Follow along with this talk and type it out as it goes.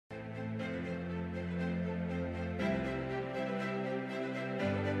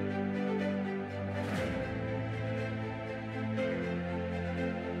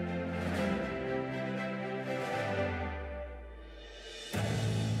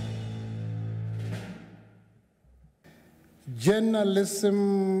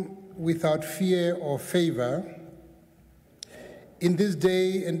Journalism without fear or favor. In this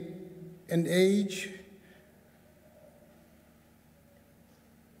day and age,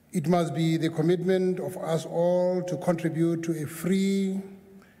 it must be the commitment of us all to contribute to a free,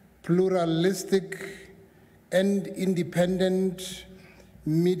 pluralistic, and independent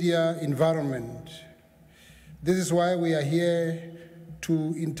media environment. This is why we are here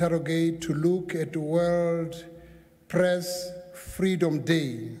to interrogate, to look at the World Press Freedom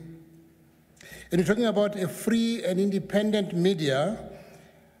Day. And we're talking about a free and independent media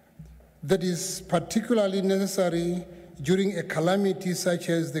that is particularly necessary during a calamity such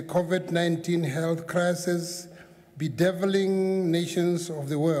as the COVID-19 health crisis bedeviling nations of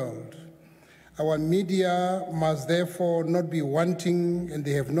the world. Our media must therefore not be wanting, and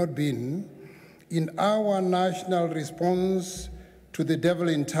they have not been, in our national response to the devil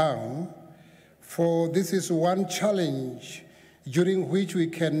in town, for this is one challenge during which we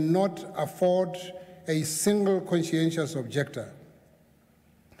cannot afford a single conscientious objector.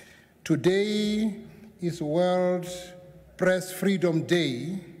 Today is World Press Freedom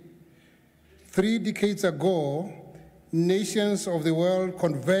Day. 3 decades ago, nations of the world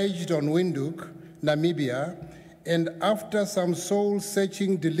converged on Windhoek, Namibia, and after some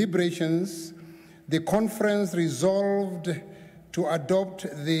soul-searching deliberations, the conference resolved to adopt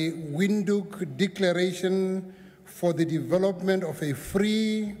the Windhoek Declaration for the development of a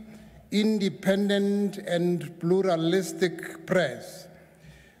free, independent, and pluralistic press.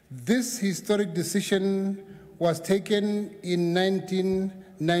 This historic decision was taken in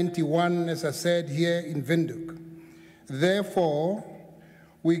 1991, as I said, here in Windhoek. Therefore,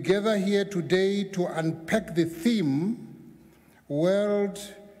 we gather here today to unpack the theme, World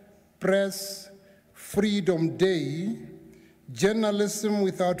Press Freedom Day, Journalism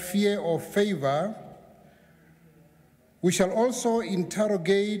without fear or favor. We shall also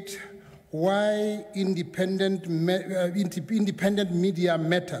interrogate why independent media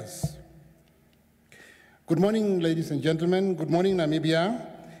matters. Good morning, ladies and gentlemen. Good morning, Namibia,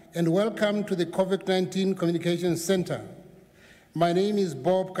 and welcome to the COVID-19 Communications Center. My name is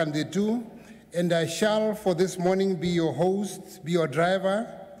Bob Kandetu, and I shall, for this morning, be your host, be your driver.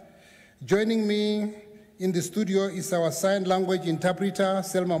 Joining me in the studio is our sign language interpreter,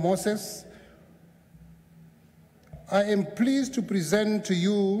 Selma Moses. I am pleased to present to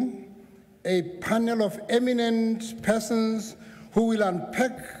you a panel of eminent persons who will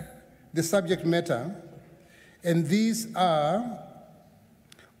unpack the subject matter, and these are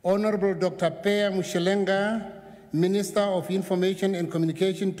Honorable Dr. Peya Mushelenga, Minister of Information and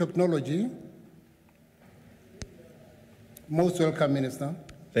Communication Technology. Most welcome, Minister.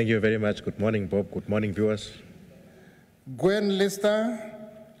 Thank you very much. Good morning, Bob. Good morning, viewers. Gwen Lister,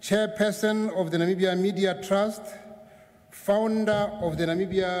 chairperson of the Namibia Media Trust, founder of the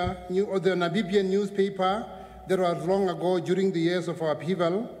Namibian newspaper that was long ago during the years of our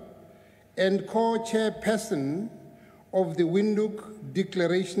upheaval, and co-chairperson of the Windhoek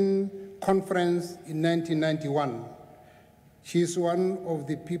Declaration Conference in 1991. She is one of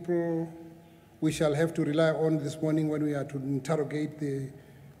the people we shall have to rely on this morning when we are to interrogate the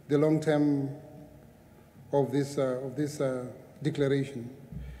long term of this declaration.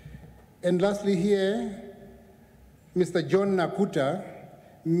 And lastly here, Mr. John Nakuta,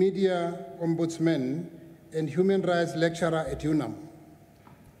 media ombudsman and human rights lecturer at UNAM.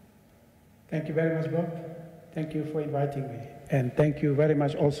 Thank you very much, Bob. Thank you for inviting me. And thank you very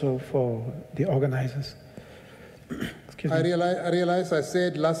much also for the organizers. I realize I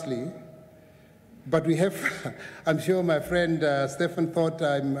said lastly, but we have, I'm sure my friend Steffen thought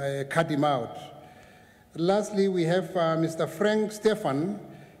I cut him out. Lastly, we have Mr. Frank Steffen,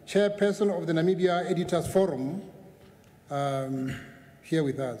 chairperson of the Namibia Editors Forum, here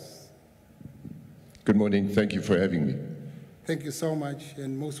with us. Good morning. Thank you for having me. Thank you so much,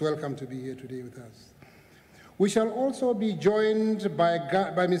 and most welcome to be here today with us. We shall also be joined by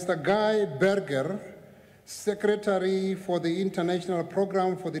Mr. Guy Berger, Secretary for the International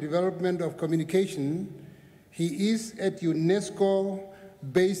Program for the Development of Communication. He is at UNESCO,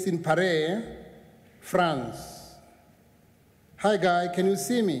 based in Paris, France. Hi, Guy, can you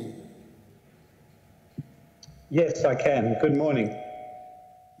see me? Yes, I can. Good morning.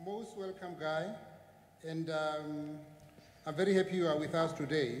 Most welcome, Guy. And I'm very happy you are with us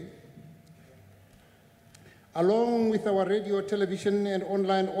today. Along with our radio, television, and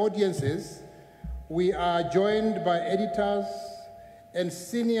online audiences, we are joined by editors and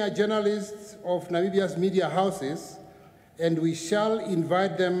senior journalists of Namibia's media houses, and we shall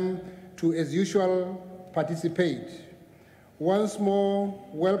invite them to, as usual, participate. Once more,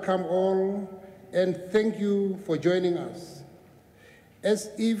 welcome all, and thank you for joining us.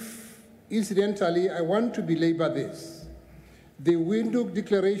 as if, incidentally, I want to belabor this. The Windhoek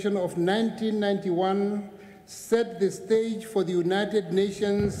Declaration of 1991 set the stage for the United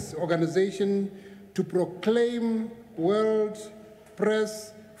Nations organization to proclaim World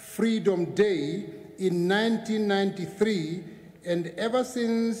Press Freedom Day in 1993, and ever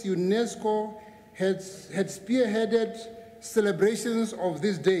since UNESCO had spearheaded celebrations of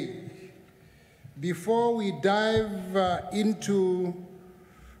this day. Before we dive into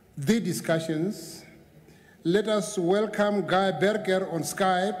the discussions, let us welcome Guy Berger on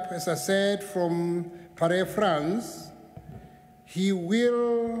Skype, as I said, from Paris, France. He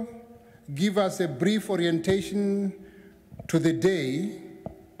will give us a brief orientation to the day.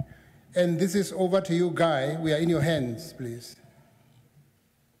 And this is over to you, Guy. We are in your hands, please.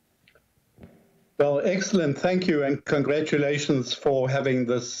 Well, excellent. Thank you, and congratulations for having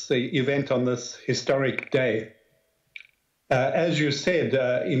this event on this historic day. As you said,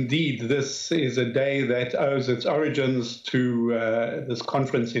 indeed, this is a day that owes its origins to this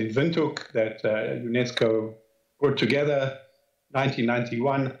conference in Windhoek that UNESCO brought together,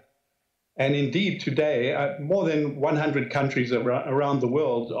 1991. And indeed, today, more than 100 countries around the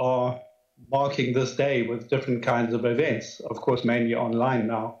world are marking this day with different kinds of events, of course, mainly online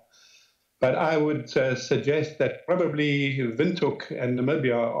now. But I would suggest that probably Windhoek and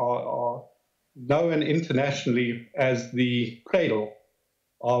Namibia are known internationally as the cradle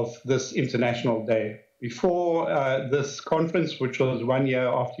of this International Day. Before this conference, which was 1 year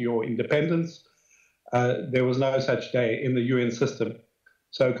after your independence, there was no such day in the UN system.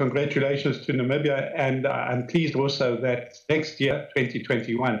 So congratulations to Namibia, and I'm pleased also that next year,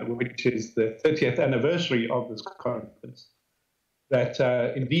 2021, which is the 30th anniversary of this conference, that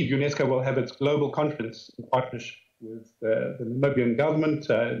indeed UNESCO will have its global conference in partnership with the Namibian government,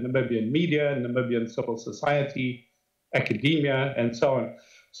 Namibian media, Namibian civil society, academia, and so on.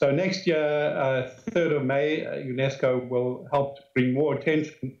 So next year, 3rd of May, UNESCO will help to bring more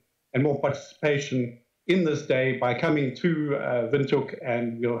attention and more participation in this day by coming to Windhoek,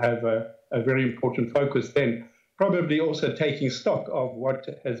 and we'll have a very important focus then, probably also taking stock of what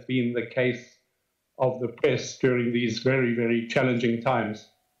has been the case of the press during these very, very challenging times.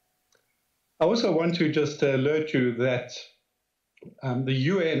 I also want to just alert you that the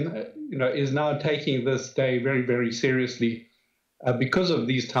UN, is now taking this day very, very seriously because of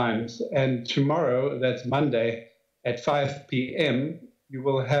these times. And tomorrow, that's Monday, at 5 p.m., you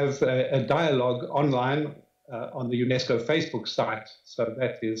will have a dialogue online on the UNESCO Facebook site. So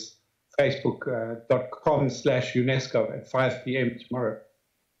that is facebook.com/UNESCO at 5 p.m. tomorrow.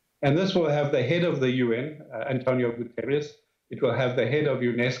 And this will have the head of the UN, Antonio Guterres. It will have the head of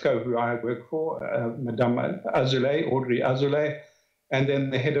UNESCO, who I work for, Madame Audrey Azoulay, and then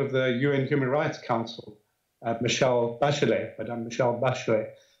the head of the UN Human Rights Council, Madame Michelle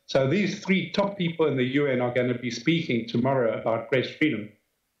Bachelet. So these three top people in the UN are going to be speaking tomorrow about press freedom.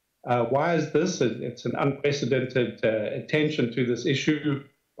 Why is this? It's an unprecedented attention to this issue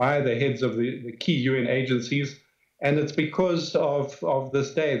by the heads of the key UN agencies. And it's because of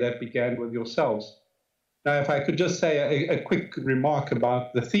this day that began with yourselves. Now, if I could just say a quick remark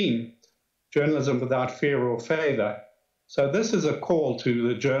about the theme, journalism without fear or favor. So this is a call to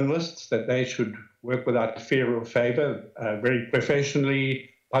the journalists that they should work without fear or favor, very professionally,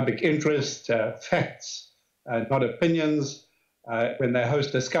 public interest, facts, not opinions. When they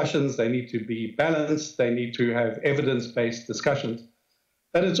host discussions, they need to be balanced. They need to have evidence-based discussions.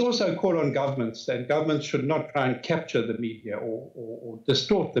 But it's also a call on governments, and governments should not try and capture the media or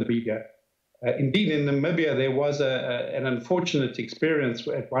distort the media. Indeed, in Namibia, there was an unfortunate experience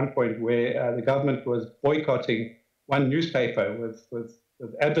at one point where the government was boycotting one newspaper with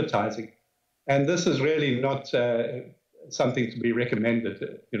advertising. And this is really not something to be recommended.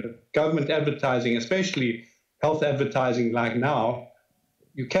 Government advertising, especially health advertising like now,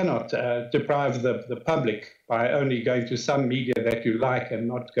 you cannot deprive the public by only going to some media that you like and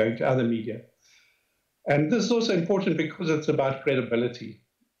not going to other media. And this is also important because it's about credibility.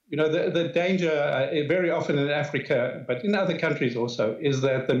 The danger very often in Africa, but in other countries also, is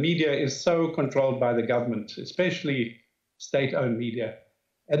that the media is so controlled by the government, especially state-owned media.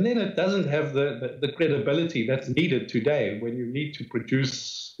 And then it doesn't have the credibility that's needed today when you need to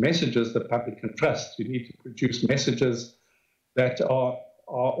produce messages the public can trust. You need to produce messages that are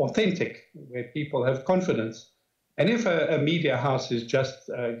authentic, where people have confidence. And if a media house is just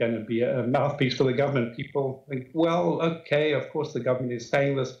going to be a mouthpiece for the government, people think, well, okay, of course the government is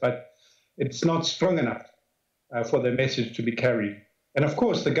saying this, but it's not strong enough for the message to be carried. And of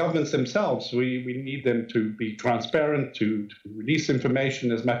course, the governments themselves, we need them to be transparent, to release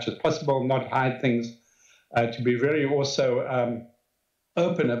information as much as possible, not hide things, to be very also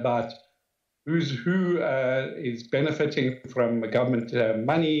open about who is benefiting from government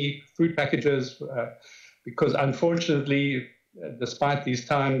money, food packages, because unfortunately, despite these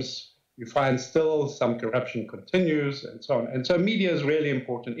times, you find still some corruption continues and so on. And so media is really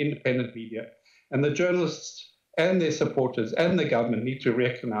important, independent media. And the journalists and their supporters and the government need to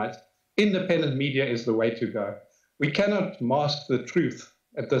recognize independent media is the way to go. We cannot mask the truth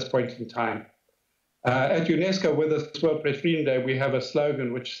at this point in time. At UNESCO, with this World Press Freedom Day, we have a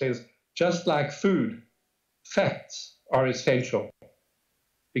slogan which says, just like food, facts are essential.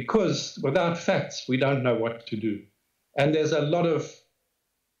 Because without facts, we don't know what to do. And there's a lot of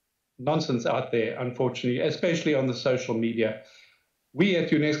nonsense out there, unfortunately, especially on the social media. We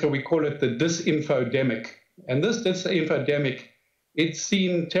at UNESCO, we call it the disinfodemic. And this disinfodemic, it's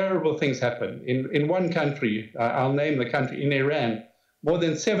seen terrible things happen. In one country, I'll name the country, in Iran, more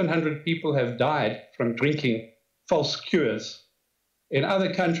than 700 people have died from drinking false cures. In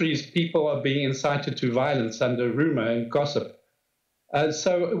other countries, people are being incited to violence under rumor and gossip.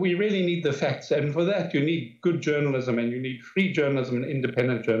 So we really need the facts. And for that, you need good journalism, and you need free journalism and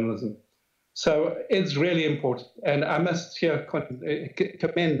independent journalism. So it's really important. And I must here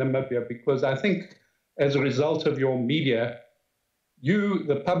commend Namibia, because I think as a result of your media, you,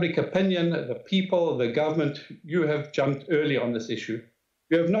 the public opinion, the people, the government, you have jumped early on this issue.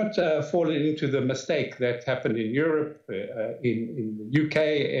 You have not fallen into the mistake that happened in Europe, in the UK,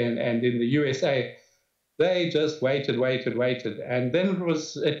 and in the USA. They just waited. And then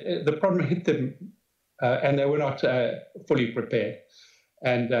the problem hit them, and they were not fully prepared.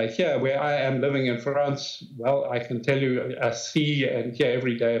 And here, where I am living in France, well, I can tell you, I see and hear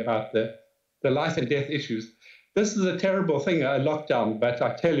every day about the life and death issues. This is a terrible thing, a lockdown, but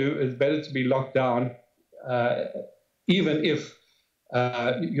I tell you, it's better to be locked down, even if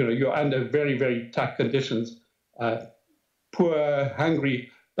you're under very, very tough conditions, poor, hungry.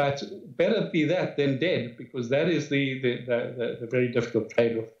 But better be that than dead, because that is the very difficult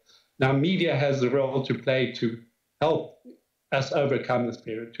trade-off. Now, media has the role to play to help us overcome this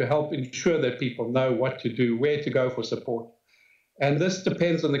period, to help ensure that people know what to do, where to go for support. And this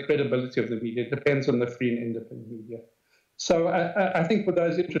depends on the credibility of the media. It depends on the free and independent media. So I think with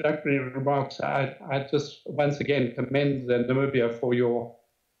those introductory remarks, I just once again commend Namibia for your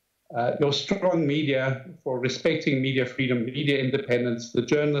strong media, for respecting media freedom, media independence. The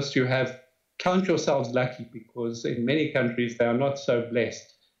journalists you have, count yourselves lucky, because in many countries they are not so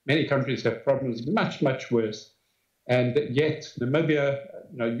blessed. Many countries have problems much, much worse. And yet Namibia,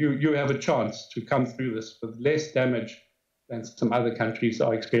 you have a chance to come through this with less damage than some other countries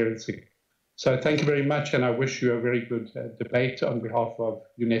are experiencing. So thank you very much, and I wish you a very good debate on behalf of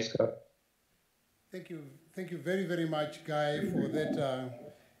UNESCO. Thank you very, very much, Guy, for that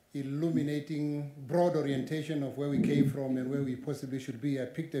illuminating broad orientation of where we came from and where we possibly should be. I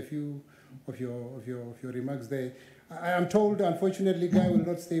picked a few of your remarks there. I am told, unfortunately, Guy will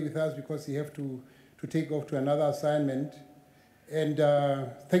not stay with us because he has to take off to another assignment. And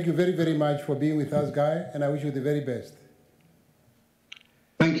thank you very, very much for being with us, Guy, and I wish you the very best.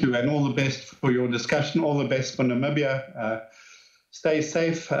 Thank you, and all the best for your discussion. All the best for Namibia. Stay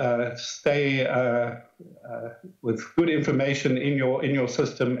safe. Stay with good information in your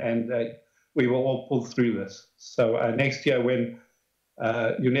system, and we will all pull through this. So next year, when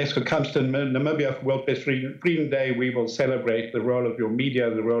UNESCO comes to Namibia for World Press Freedom Day, we will celebrate the role of your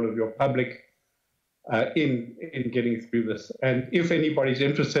media, the role of your public in getting through this. And if anybody's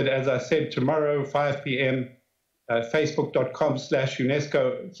interested, as I said, tomorrow, 5 p.m.,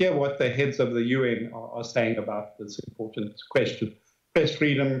 facebook.com/UNESCO, hear what the heads of the UN are saying about this important question. Press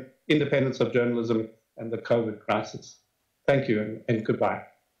freedom, independence of journalism, and the COVID crisis. Thank you, and goodbye.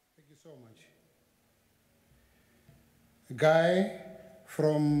 Thank you so much. Guy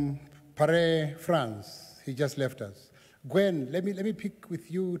from Paris, France, he just left us. Gwen, let me pick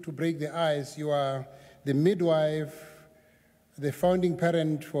with you to break the ice. You are the midwife, the founding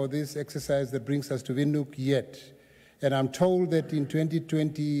parent for this exercise that brings us to Windhoek yet. And I'm told that in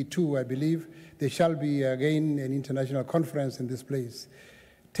 2022, I believe, there shall be again an international conference in this place.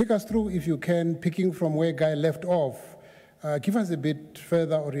 Take us through, if you can, picking from where Guy left off. Give us a bit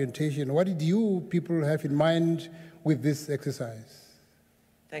further orientation. What did you people have in mind with this exercise?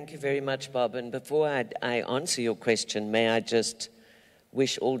 Thank you very much, Bob. And before I answer your question, may I just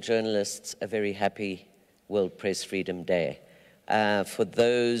wish all journalists a very happy World Press Freedom Day. For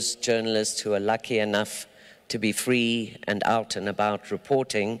those journalists who are lucky enough to be free and out and about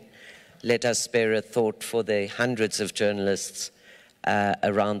reporting, let us spare a thought for the hundreds of journalists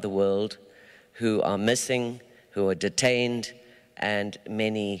around the world who are missing, who are detained, and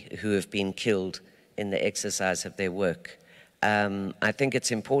many who have been killed in the exercise of their work. I think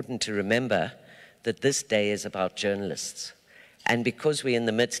it's important to remember that this day is about journalists. And because we're in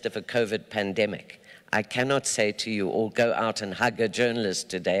the midst of a COVID pandemic, I cannot say to you all, go out and hug a journalist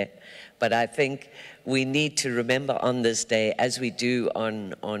today, but I think we need to remember on this day, as we do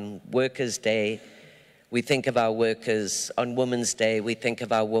on Workers' Day, we think of our workers. On Women's Day, we think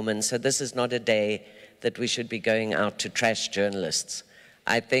of our women. So this is not a day that we should be going out to trash journalists.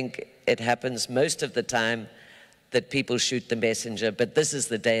 I think it happens most of the time that people shoot the messenger, but this is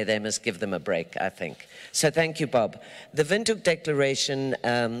the day they must give them a break, I think. So thank you, Bob. The Windhoek Declaration,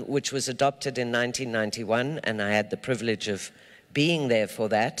 which was adopted in 1991, and I had the privilege of being there for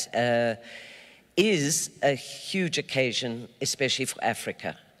that, is a huge occasion, especially for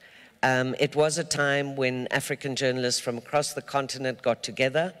Africa. It was a time when African journalists from across the continent got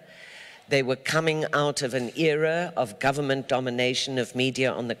together. They were coming out of an era of government domination of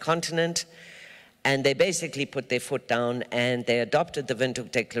media on the continent, and they basically put their foot down and they adopted the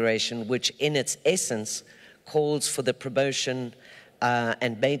Windhoek Declaration, which in its essence calls for the promotion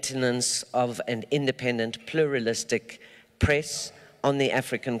and maintenance of an independent, pluralistic press on the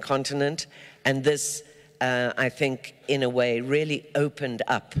African continent. And this, I think, in a way, really opened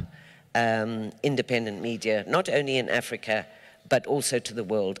up independent media, not only in Africa, but also to the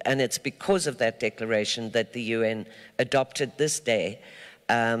world. And it's because of that declaration that the UN adopted this day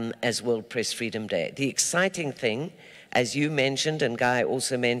as World Press Freedom Day. The exciting thing, as you mentioned and Guy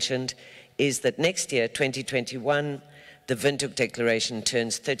also mentioned, is that next year, 2021, the Windhoek Declaration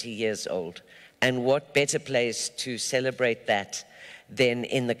turns 30 years old. And what better place to celebrate that than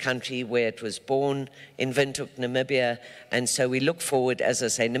in the country where it was born, in Windhoek, Namibia. And so we look forward, as I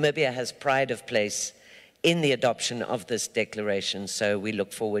say, Namibia has pride of place in the adoption of this declaration. So we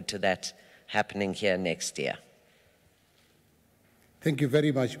look forward to that happening here next year. Thank you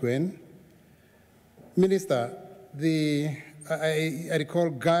very much, Gwen. Minister, I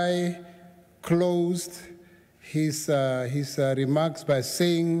recall Guy closed his remarks by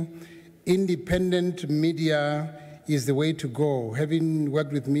saying independent media is the way to go. Having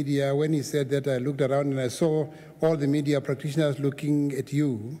worked with media, when he said that, I looked around and I saw all the media practitioners looking at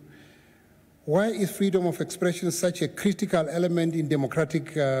you. Why is freedom of expression such a critical element in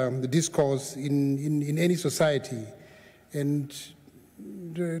democratic discourse in any society? And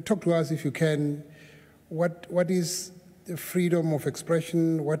talk to us, if you can, what is the freedom of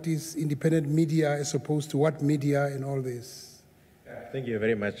expression? What is independent media as opposed to what media and all this? Thank you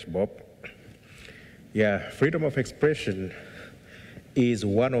very much, Bob. Yeah, freedom of expression is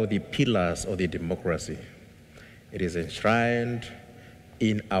one of the pillars of the democracy. It is enshrined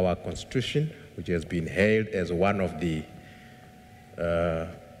in our Constitution, which has been hailed as one of the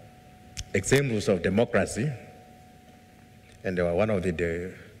examples of democracy, and one of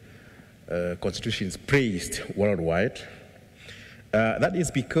the constitutions praised worldwide. That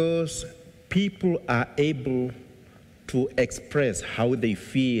is because people are able to express how they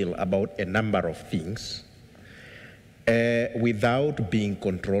feel about a number of things without being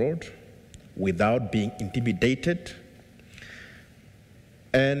controlled, without being intimidated.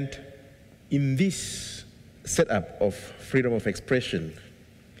 And in this setup of freedom of expression,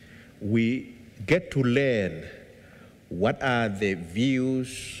 we get to learn what are the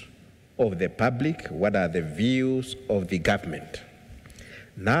views of the public, what are the views of the government.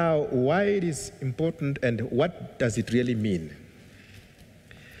 Now, why it is important and what does it really mean?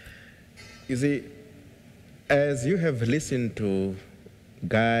 You see, as you have listened to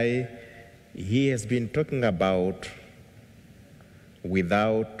Guy, he has been talking about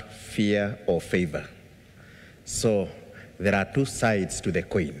without fear or favor. So there are two sides to the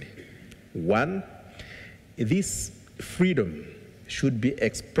coin. One, this freedom should be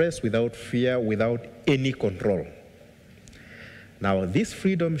expressed without fear, without any control. Now, this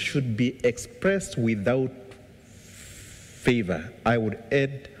freedom should be expressed without favor. I would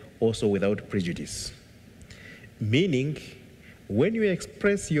add also without prejudice. Meaning, when you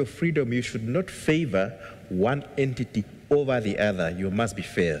express your freedom, you should not favor one entity over the other. You must be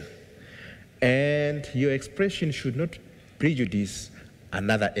fair. And your expression should not prejudice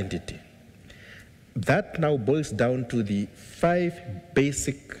another entity. That now boils down to the 5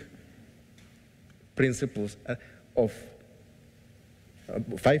 basic principles of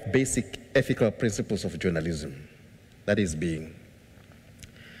 5 basic ethical principles of journalism. That is being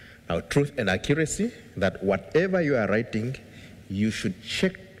now truth and accuracy, that whatever you are writing, you should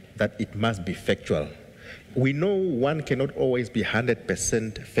check that it must be factual. We know one cannot always be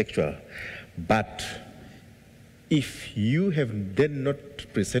 100% factual, but if you have then not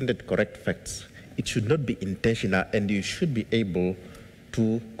presented correct facts, it should not be intentional and you should be able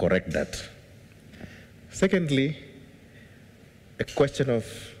to correct that. Secondly, a question of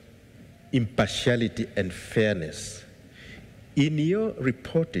impartiality and fairness. In your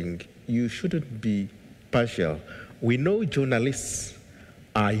reporting, you shouldn't be partial. We know journalists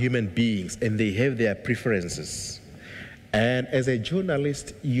are human beings and they have their preferences. And as a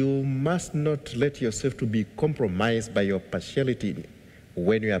journalist, you must not let yourself to be compromised by your partiality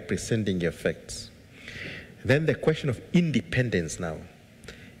when you are presenting your facts. Then the question of independence now.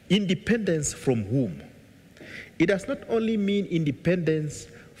 Independence from whom? It does not only mean independence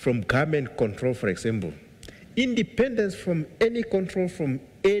from government control, for example. Independence from any control from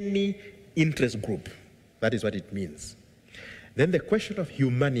any interest group. That is what it means. Then the question of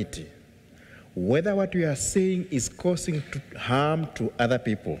humanity. Whether what we are saying is causing harm to other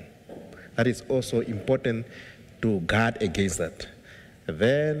people. That is also important to guard against that.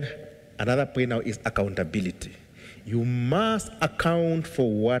 Then another point now is accountability. You must account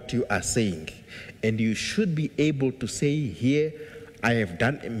for what you are saying. And you should be able to say, here, I have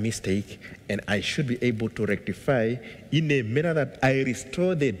done a mistake, and I should be able to rectify in a manner that I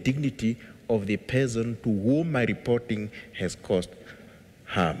restore the dignity of the person to whom my reporting has caused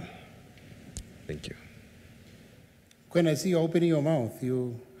harm. Thank you. When I see you opening your mouth,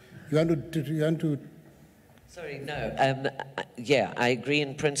 you want to... Sorry, no. Yeah, I agree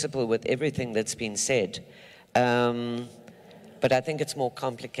in principle with everything that's been said. But I think it's more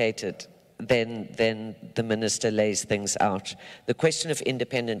complicated than the minister lays things out. The question of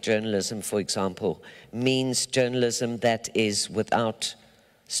independent journalism, for example, means journalism that is without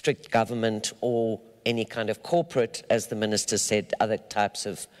strict government or any kind of corporate, as the minister said, other types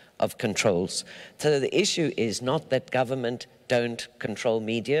of controls. So the issue is not that government don't control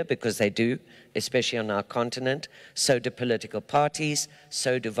media, because they do, especially on our continent. So do political parties,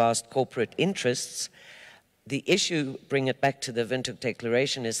 so do vast corporate interests. The issue, bring it back to the Windhoek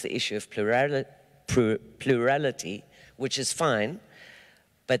Declaration, is the issue of plurality, which is fine,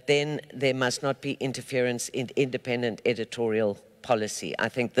 but then there must not be interference in independent editorial policy. I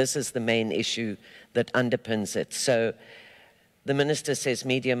think this is the main issue that underpins it. So the minister says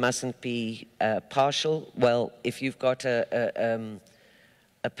media mustn't be partial. Well, if you've got a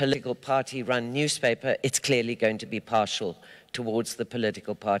political party-run newspaper, it's clearly going to be partial towards the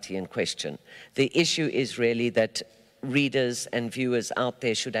political party in question. The issue is really that readers and viewers out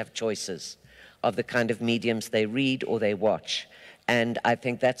there should have choices of the kind of mediums they read or they watch. And I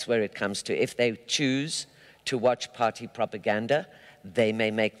think that's where it comes to. If they choose to watch party propaganda, they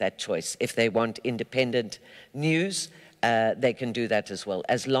may make that choice. If they want independent news, they can do that as well.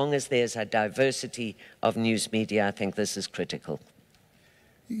 As long as there's a diversity of news media, I think this is critical.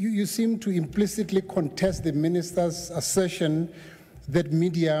 You seem to implicitly contest the minister's assertion that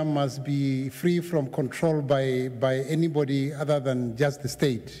media must be free from control by anybody other than just the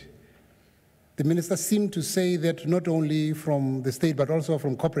state. The minister seemed to say that not only from the state, but also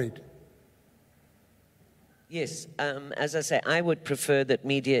from corporate. Yes, as I say, I would prefer that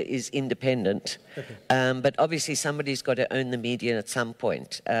media is independent, but obviously somebody's got to own the media at some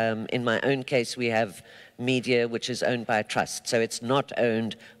point. In my own case, we have media which is owned by a trust, so it's not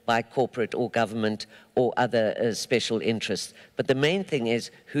owned by corporate or government or other special interests. But the main thing is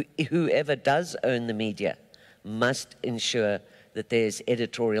whoever does own the media must ensure that there's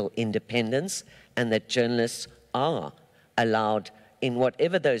editorial independence and that journalists are allowed in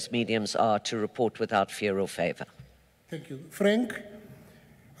whatever those mediums are, to report without fear or favor. Thank you. Frank,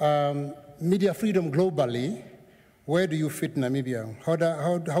 media freedom globally, where do you fit Namibia?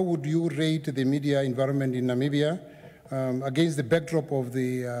 How would you rate the media environment in Namibia against the backdrop of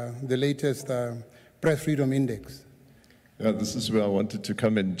the latest Press Freedom Index? Yeah, this is where I wanted to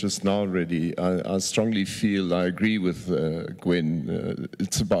come in just now already. I strongly feel, I agree with Gwen,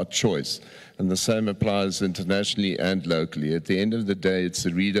 it's about choice. And the same applies internationally and locally. At the end of the day, it's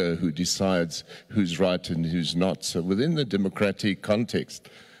the reader who decides who's right and who's not. So within the democratic context,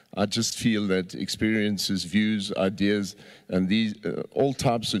 I just feel that experiences, views, ideas, and these all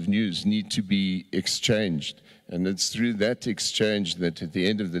types of news need to be exchanged. And it's through that exchange that at the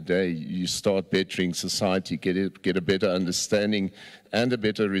end of the day, you start bettering society, get a better understanding and a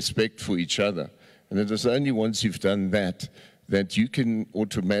better respect for each other. And it is only once you've done that you can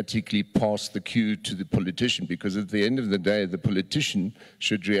automatically pass the cue to the politician, because at the end of the day, the politician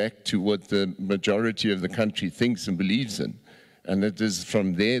should react to what the majority of the country thinks and believes in. And it is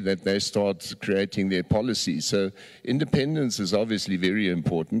from there that they start creating their policy. So independence is obviously very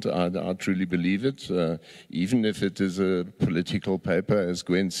important. I truly believe it, even if it is a political paper, as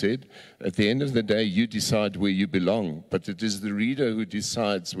Gwen said. At the end of the day, you decide where you belong, but it is the reader who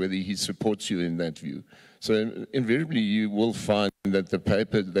decides whether he supports you in that view. So invariably, you will find that the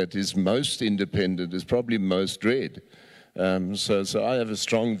paper that is most independent is probably most read. So I have a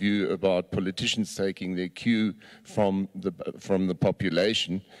strong view about politicians taking their cue from the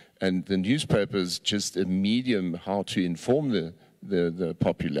population, and the newspaper is just a medium how to inform the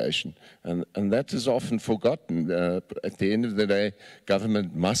population, and that is often forgotten. At the end of the day,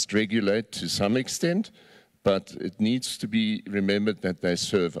 government must regulate to some extent, but it needs to be remembered that they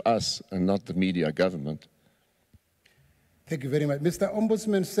serve us and not the media government. Thank you very much. Mr.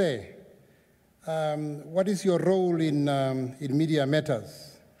 Ombudsman, say, what is your role in media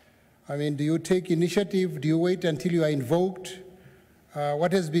matters? I mean, do you take initiative? Do you wait until you are invoked?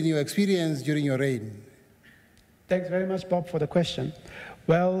 What has been your experience during your reign? Thanks very much, Bob, for the question.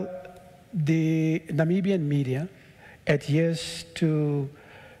 Well, the Namibian media adheres to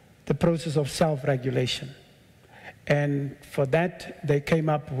the process of self-regulation. And for that, they came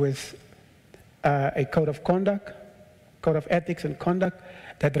up with a code of conduct, code of ethics and conduct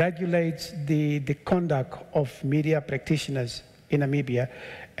that regulates the conduct of media practitioners in Namibia.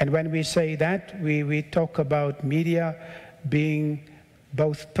 And when we say that, we talk about media being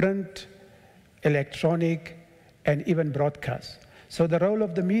both print, electronic, and even broadcast. So the role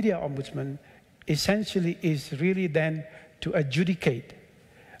of the media ombudsman essentially is really then to adjudicate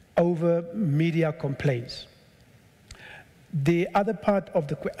over media complaints. The other part of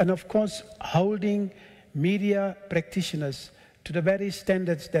the, and of course, holding media practitioners to the very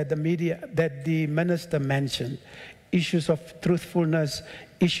standards that the minister mentioned, issues of truthfulness,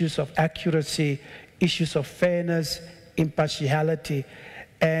 issues of accuracy, issues of fairness, impartiality,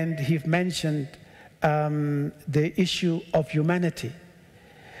 and he mentioned the issue of humanity.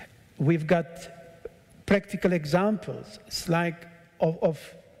 We've got practical examples, it's like of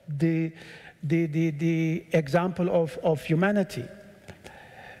the example of humanity.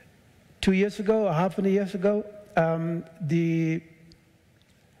 2 years ago, or half a year ago, the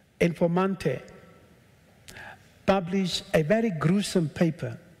Informante published a very gruesome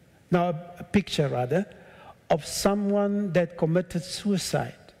paper, now a picture rather, of someone that committed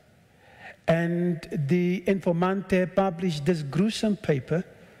suicide. And the Informante published this gruesome paper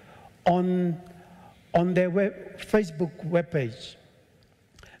on their Facebook webpage.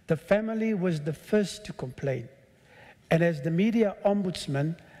 The family was the first to complain. And as the media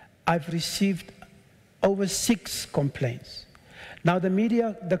ombudsman, I've received over 6 complaints. Now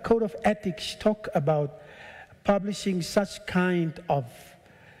the code of ethics talk about publishing such kind of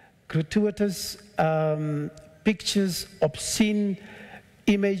gratuitous pictures, obscene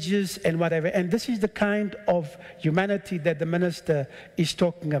images and whatever. And this is the kind of humanity that the minister is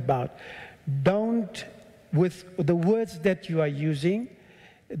talking about. Don't, with the words that you are using,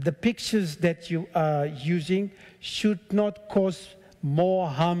 the pictures that you are using should not cause more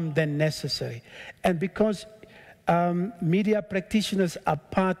harm than necessary. And because media practitioners are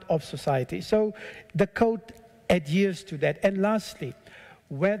part of society. So the code adheres to that. And lastly,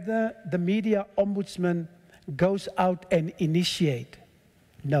 whether the media ombudsman goes out and initiate,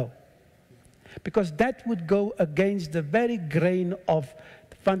 no. Because that would go against the very grain of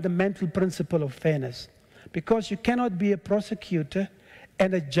the fundamental principle of fairness. Because you cannot be a prosecutor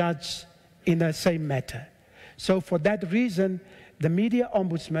and a judge in the same matter. So for that reason, the media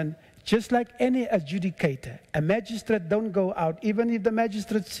ombudsman, just like any adjudicator, a magistrate don't go out, even if the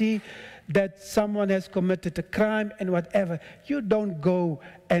magistrate see that someone has committed a crime and whatever, you don't go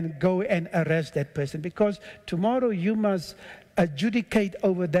and arrest that person, because tomorrow you must adjudicate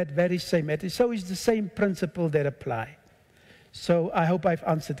over that very same matter. So it's the same principle that apply. So I hope I've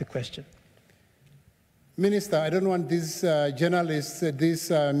answered the question. Minister, I don't want these journalists,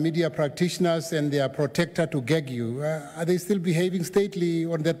 these media practitioners and their protector to gag you. Are they still behaving stately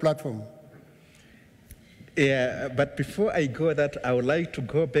on that platform? Yeah, but before I go that, I would like to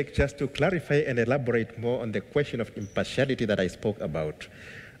go back just to clarify and elaborate more on the question of impartiality that I spoke about.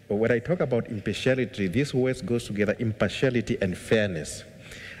 When I talk about impartiality, these words goes together, impartiality and fairness.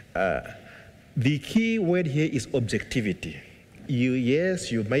 The key word here is objectivity.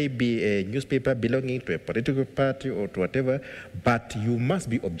 Yes, you may be a newspaper belonging to a political party or to whatever, but you must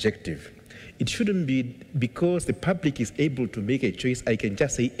be objective. It shouldn't be because the public is able to make a choice, I can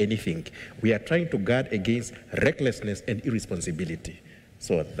just say anything. We are trying to guard against recklessness and irresponsibility.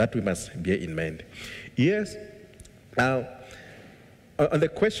 So that we must bear in mind. Yes, now, on the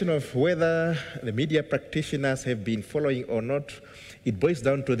question of whether the media practitioners have been following or not, it boils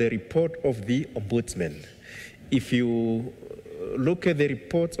down to the report of the ombudsman. If you look at the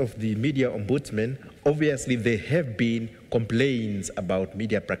reports of the media ombudsman, obviously there have been complaints about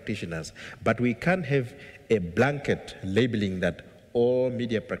media practitioners, but we can't have a blanket labeling that all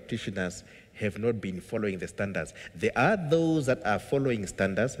media practitioners have not been following the standards. There are those that are following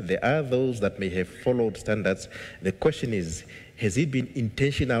standards. There are those that may have followed standards. The question is, has it been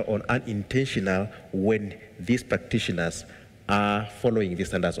intentional or unintentional when these practitioners are following these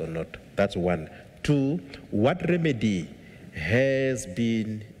standards or not? That's one. Two, what remedy has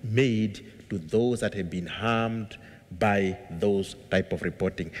been made to those that have been harmed by those type of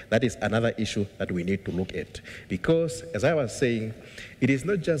reporting? That is another issue that we need to look at. Because, as I was saying, it is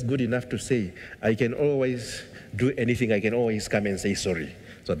not just good enough to say, I can always do anything, I can always come and say sorry.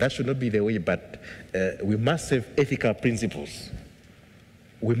 So that should not be the way, but we must have ethical principles.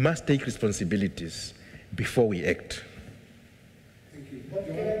 We must take responsibilities before we act. Thank you.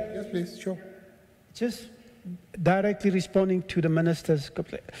 Yes, please, sure. Just directly responding to the minister's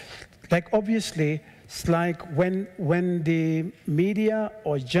complaint. Like, obviously, it's like when the media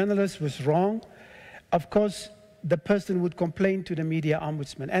or journalist was wrong, of course, the person would complain to the media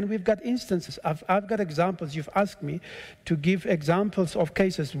ombudsman. And we've got instances. I've got examples. You've asked me to give examples of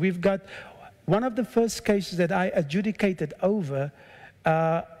cases. We've got one of the first cases that I adjudicated over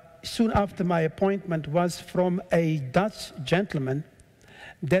soon after my appointment was from a Dutch gentleman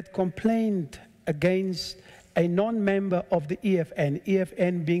that complained against a non-member of the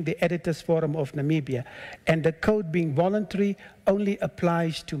EFN being the Editors Forum of Namibia, and the code being voluntary only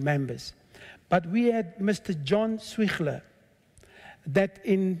applies to members. But we had Mr. John Nakuta that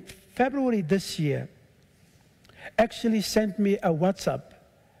in February this year actually sent me a WhatsApp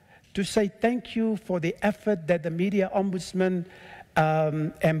to say thank you for the effort that the media ombudsman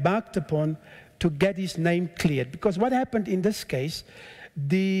embarked upon to get his name cleared. Because what happened in this case,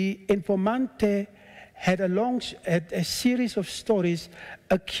 the informante had a series of stories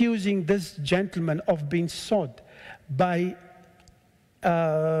accusing this gentleman of being sought by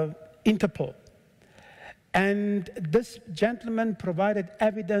Interpol. And this gentleman provided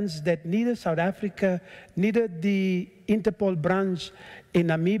evidence that neither South Africa, neither the Interpol branch in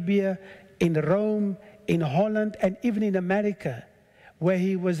Namibia, in Rome, in Holland, and even in America, where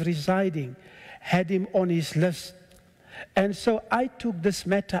he was residing, had him on his list. And so I took this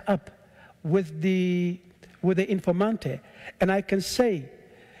matter up with the informante, and I can say,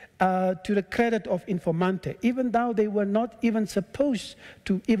 to the credit of informante, even though they were not even supposed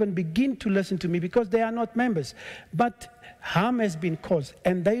to even begin to listen to me because they are not members, but harm has been caused,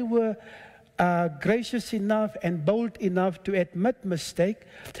 and they were gracious enough and bold enough to admit mistake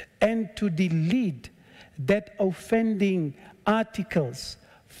and to delete that offending articles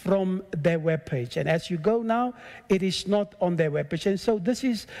from their webpage. And as you go now, it is not on their webpage. And so this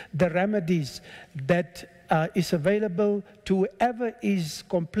is the remedies that is available to whoever is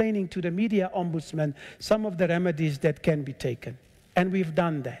complaining to the media ombudsman, some of the remedies that can be taken. And we've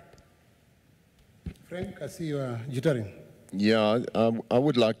done that. Frank, I see you are jittering. Yeah, I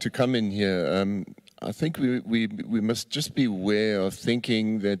would like to come in here. I think we must just be aware of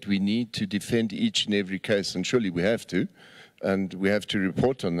thinking that we need to defend each and every case, and surely we have to, and we have to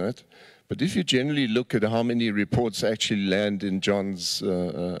report on that. But if you generally look at how many reports actually land in John's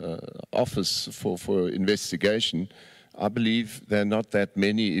office for investigation, I believe there are not that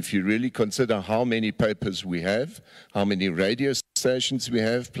many. If you really consider how many papers we have, how many radio stations we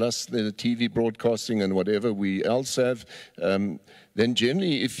have, plus the TV broadcasting and whatever we else have, then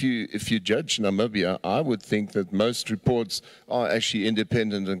generally if you judge Namibia, I would think that most reports are actually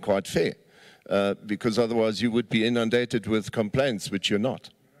independent and quite fair, because otherwise you would be inundated with complaints, which you're not.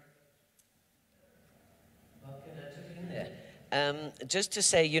 Just to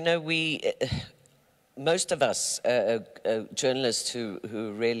say, you know, most of us journalists who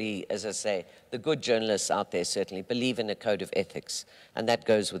really, as I say, the good journalists out there certainly believe in a code of ethics, and that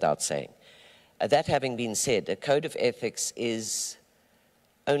goes without saying. That having been said, a code of ethics is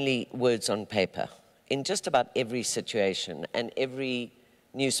only words on paper. In just about every situation and every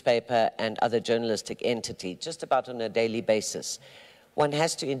newspaper and other journalistic entity, just about on a daily basis, one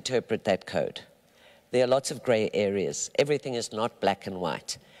has to interpret that code. There are lots of gray areas. Everything is not black and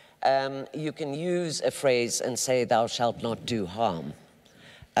white. You can use a phrase and say, thou shalt not do harm.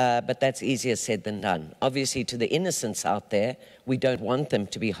 But that's easier said than done. Obviously, to the innocents out there, we don't want them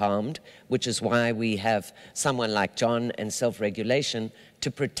to be harmed, which is why we have someone like John and self-regulation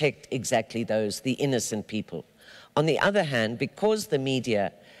to protect exactly those, the innocent people. On the other hand, because the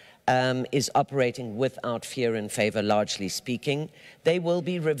media is operating without fear and favor, largely speaking, they will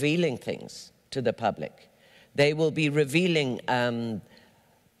be revealing things to the public. They will be revealing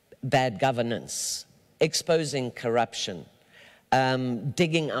bad governance, exposing corruption,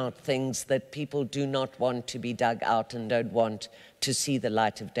 digging out things that people do not want to be dug out and don't want to see the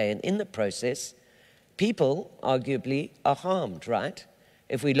light of day. And in the process, people, arguably, are harmed, right?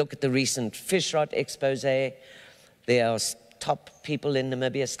 If we look at the recent fish rot expose, there are top people in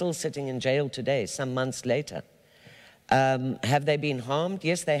Namibia still sitting in jail today, some months later. Have they been harmed?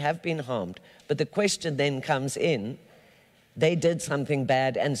 Yes, they have been harmed. But the question then comes in, they did something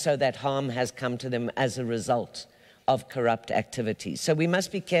bad, and so that harm has come to them as a result of corrupt activities. So we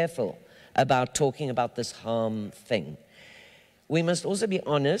must be careful about talking about this harm thing. We must also be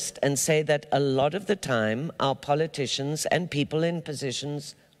honest and say that a lot of the time, our politicians and people in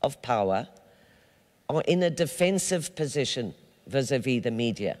positions of power are in a defensive position vis-a-vis the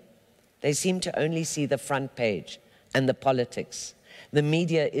media. They seem to only see the front page and the politics. The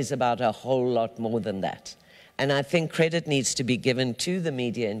media is about a whole lot more than that. And I think credit needs to be given to the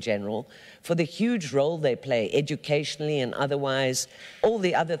media in general for the huge role they play educationally and otherwise, all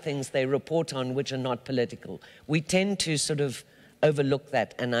the other things they report on which are not political. We tend to sort of overlook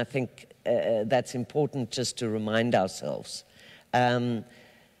that, and I think that's important just to remind ourselves.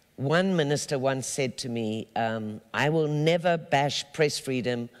 One minister once said to me, I will never bash press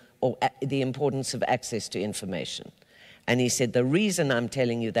freedom or the importance of access to information. And he said, the reason I'm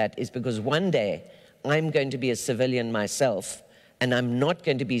telling you that is because one day I'm going to be a civilian myself, and I'm not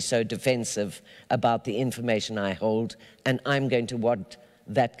going to be so defensive about the information I hold, and I'm going to want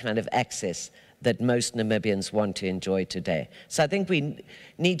that kind of access that most Namibians want to enjoy today. So I think we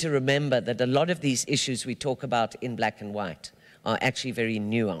need to remember that a lot of these issues we talk about in black and white are actually very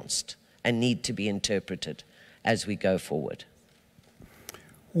nuanced and need to be interpreted as we go forward.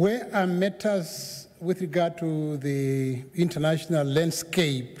 Where are matters with regard to the international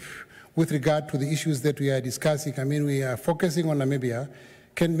landscape with regard to the issues that we are discussing? I mean, we are focusing on Namibia.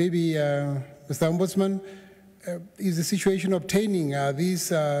 Can maybe, Mr. Ombudsman, is the situation obtaining, are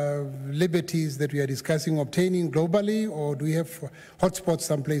these liberties that we are discussing obtaining globally, or do we have hotspots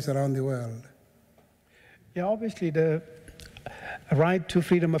someplace around the world? Yeah, obviously the right to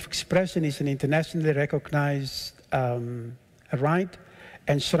freedom of expression is an internationally recognized right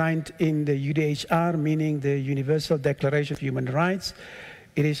enshrined in the UDHR, meaning the Universal Declaration of Human Rights.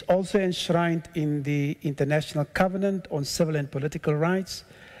 It is also enshrined in the International Covenant on Civil and Political Rights.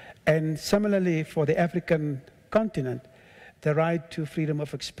 And similarly, for the African continent, the right to freedom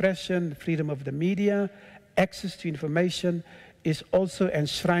of expression, freedom of the media, access to information is also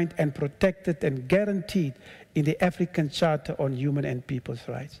enshrined and protected and guaranteed in the African Charter on Human and People's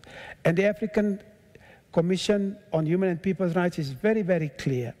Rights. And the African Commission on Human and People's Rights is very, very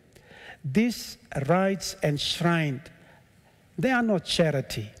clear. These rights enshrined, they are not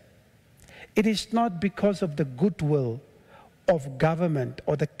charity. It is not because of the goodwill of government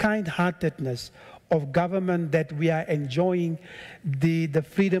or the kind-heartedness of government that we are enjoying the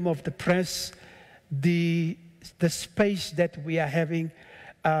freedom of the press, the space that we are having.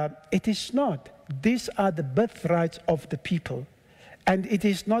 It is not. These are the birthrights of the people, and it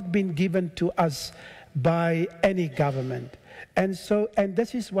is not been given to us by any government. And so, and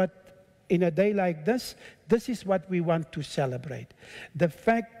this is what, in a day like this is what we want to celebrate. The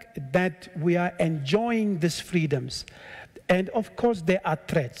fact that we are enjoying these freedoms. And of course there are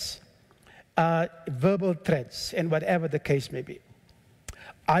threats, verbal threats, and whatever the case may be.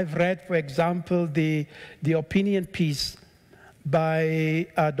 I've read, for example, the opinion piece by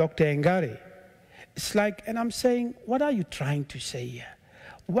Dr. Ngari. It's like, and I'm saying, what are you trying to say here?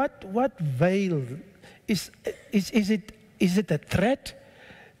 What veil? Is it a threat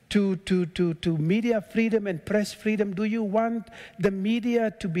to media freedom and press freedom? Do you want the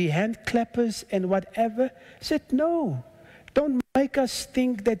media to be hand clappers and whatever? I said, no. Don't make us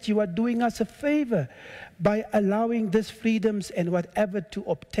think that you are doing us a favor by allowing these freedoms and whatever to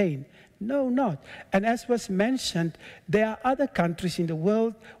obtain. No, not. And as was mentioned, there are other countries in the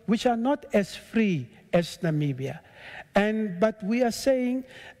world which are not as free as Namibia. But we are saying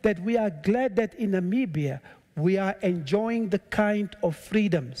that we are glad that in Namibia we are enjoying the kind of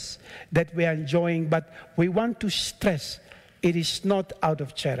freedoms that we are enjoying, but we want to stress it is not out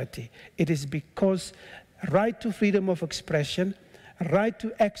of charity. It is because right to freedom of expression, right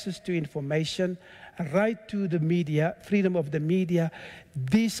to access to information, right to the media, freedom of the media,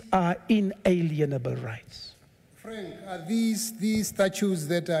 these are inalienable rights. Frank, are these statutes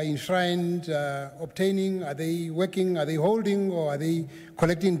that are enshrined obtaining, are they working, are they holding, or are they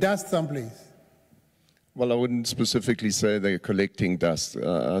collecting dust someplace? Well, I wouldn't specifically say they're collecting dust.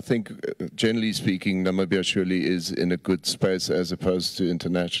 I think, generally speaking, Namibia surely is in a good space as opposed to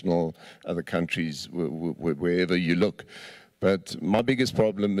international other countries, wherever you look. But my biggest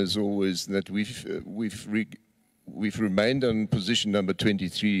problem is always that we've remained on position number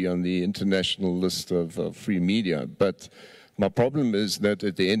 23 on the international list of free media. But my problem is that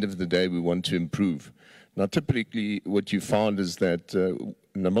at the end of the day, we want to improve. Now, typically, what you found is that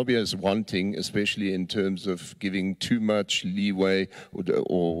Namibia is wanting, especially in terms of giving too much leeway,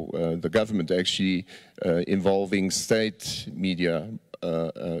 or the government actually involving state media,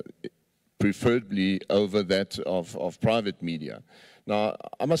 preferably over that of private media. Now,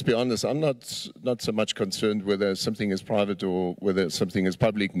 I must be honest, I'm not so much concerned whether something is private or whether something is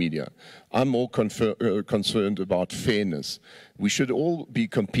public media. I'm more concerned about fairness. We should all be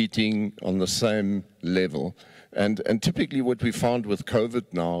competing on the same level. And typically what we found with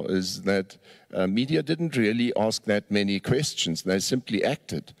COVID now is that media didn't really ask that many questions. They simply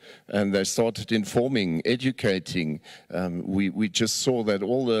acted, and they started informing, educating. We just saw that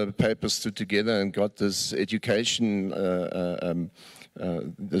all the papers stood together and got this education,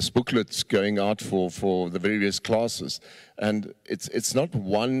 this booklets going out for the various classes. And it's not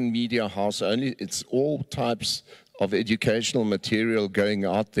one media house only, it's all types of educational material going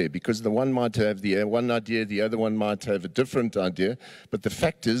out there, because the one might have the one idea, the other one might have a different idea. But the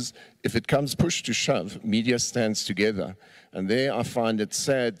fact is, if it comes push to shove, media stands together. And there I find it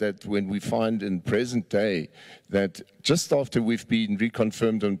sad that when we find in present day that just after we've been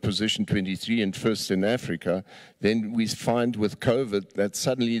reconfirmed on position 23 and first in Africa, then we find with COVID that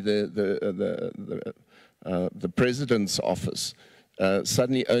suddenly the president's office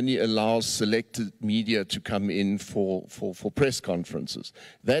suddenly only allows selected media to come in for press conferences.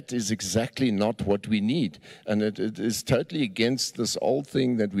 That is exactly not what we need. And it is totally against this old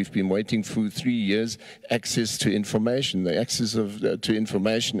thing that we've been waiting for 3 years, access to information. The Access to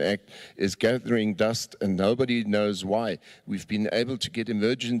Information Act is gathering dust and nobody knows why. We've been able to get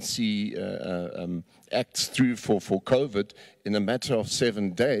emergency acts through for COVID in a matter of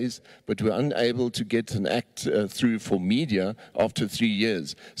 7 days, but we're unable to get an act through for media after 3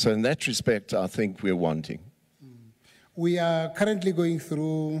 years. So in that respect, I think we're wanting. We are currently going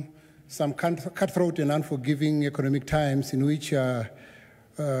through some cutthroat and unforgiving economic times in which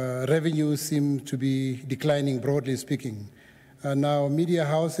revenues seem to be declining, broadly speaking. Now, media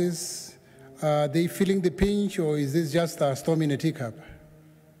houses, are they feeling the pinch, or is this just a storm in a teacup?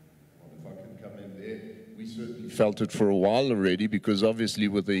 Felt it for a while already, because obviously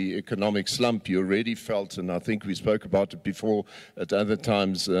with the economic slump you already felt, and I think we spoke about it before at other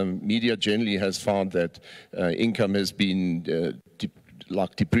times, media generally has found that income has been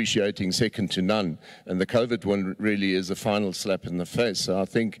depreciating second to none, and the COVID one really is a final slap in the face. So I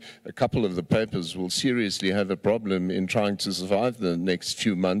think a couple of the papers will seriously have a problem in trying to survive the next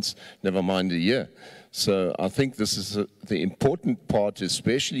few months, never mind a year. So I think this is the important part,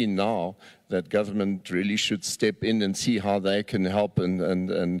 especially now, that government really should step in and see how they can help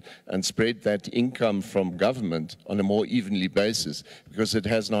and spread that income from government on a more evenly basis, because it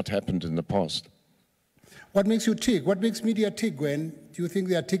has not happened in the past. What makes you tick? What makes media tick, Gwen? Do you think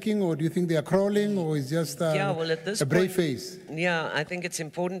they are ticking, or do you think they are crawling, or is just a brave face? Yeah, I think it's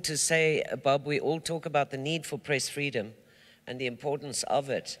important to say, Bob, we all talk about the need for press freedom and the importance of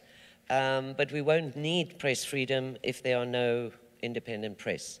it. But we won't need press freedom if there are no independent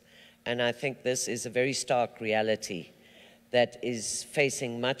press. And I think this is a very stark reality that is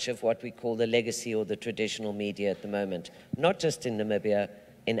facing much of what we call the legacy or the traditional media at the moment, not just in Namibia,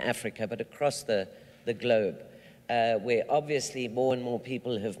 in Africa, but across the globe, where obviously more and more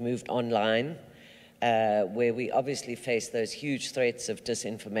people have moved online, where we obviously face those huge threats of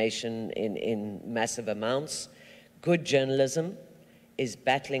disinformation in massive amounts. Good journalism is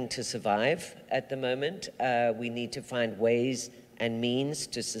battling to survive at the moment. We need to find ways and means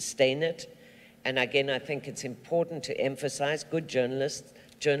to sustain it. And again, I think it's important to emphasize good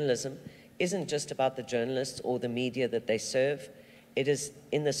journalism isn't just about the journalists or the media that they serve. It is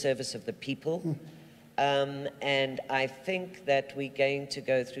in the service of the people. And I think that we're going to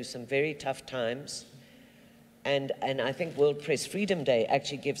go through some very tough times. And I think World Press Freedom Day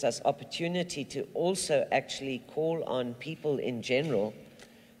actually gives us opportunity to also actually call on people in general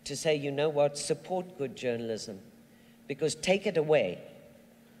to say, you know what, support good journalism. Because take it away,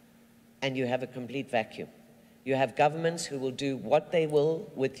 and you have a complete vacuum. You have governments who will do what they will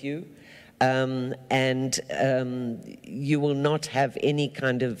with you, and you will not have any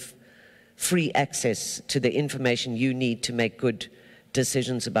kind of free access to the information you need to make good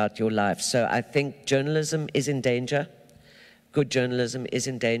decisions about your life. So I think journalism is in danger. Good journalism is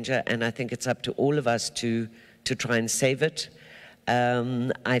in danger, and I think it's up to all of us to try and save it.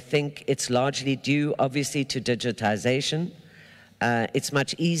 I think it's largely due, obviously, to digitization. It's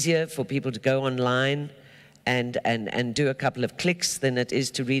much easier for people to go online and do a couple of clicks than it is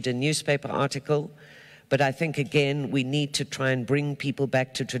to read a newspaper article. But I think, again, we need to try and bring people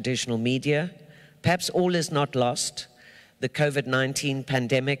back to traditional media. Perhaps all is not lost. The COVID-19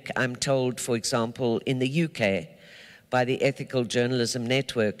 pandemic, I'm told, for example, in the UK, by the Ethical Journalism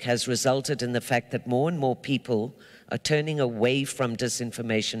Network has resulted in the fact that more and more people are turning away from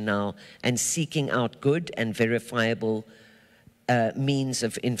disinformation now and seeking out good and verifiable means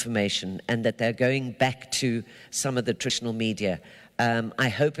of information, and that they're going back to some of the traditional media. I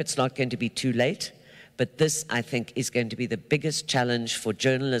hope it's not going to be too late, but this, I think, is going to be the biggest challenge for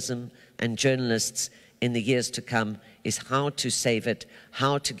journalism and journalists in the years to come, is how to save it,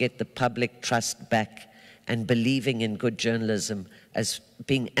 how to get the public trust back and believing in good journalism as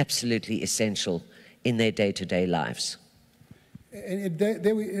being absolutely essential in their day-to-day lives. And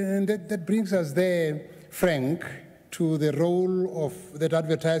that brings us there, Frank, to the role of that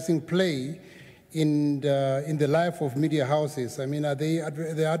advertising play in the life of media houses. I mean, are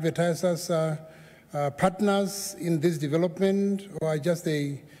the advertisers partners in this development, or are just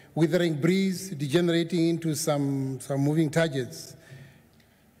a withering breeze degenerating into some moving targets?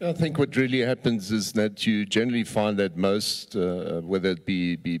 I think what really happens is that you generally find that most, whether it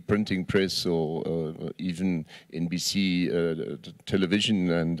be printing press or even NBC television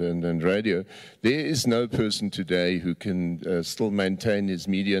and radio, there is no person today who can still maintain his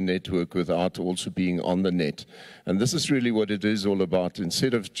media network without also being on the net. And this is really what it is all about.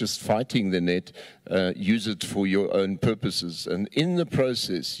 Instead of just fighting the net, use it for your own purposes. And in the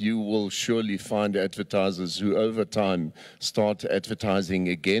process, you will surely find advertisers who over time start advertising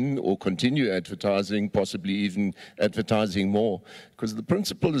again, or continue advertising, possibly even advertising more. Because the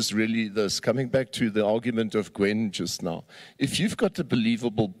principle is really this, coming back to the argument of Gwen just now. If you've got a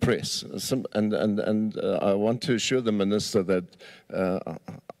believable press, and I want to assure the Minister that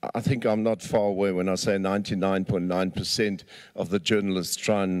I think I'm not far away when I say 99.9% of the journalists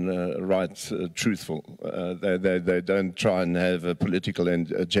try and write truthful. They don't try and have a political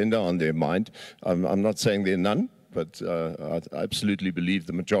agenda on their mind. I'm not saying there are none, but I absolutely believe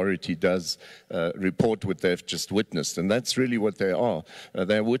the majority does report what they've just witnessed, and that's really what they are.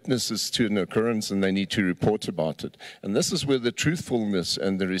 They're witnesses to an occurrence, and they need to report about it. And this is where the truthfulness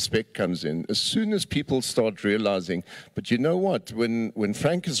and the respect comes in. As soon as people start realizing, but you know what, when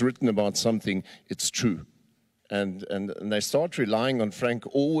Frank has written about something, it's true. And they start relying on Frank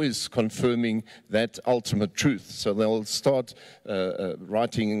always confirming that ultimate truth. So they'll start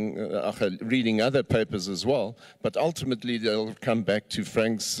reading other papers as well, but ultimately they'll come back to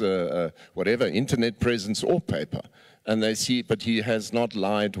Frank's whatever, internet presence or paper. And they see, but he has not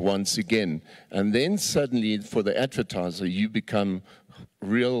lied once again. And then suddenly for the advertiser, you become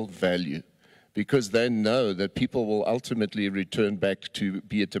real value, because they know that people will ultimately return back to,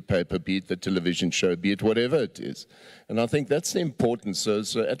 be it a paper, be it the television show, be it whatever it is. And I think that's the importance. So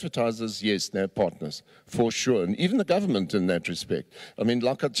advertisers, yes, they're partners, for sure. And even the government in that respect. I mean,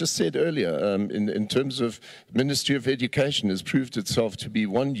 like I just said earlier, in terms of Ministry of Education has proved itself to be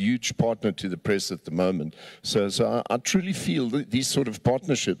one huge partner to the press at the moment. So I truly feel that these sort of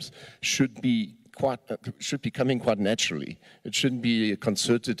partnerships should be coming quite naturally. It shouldn't be a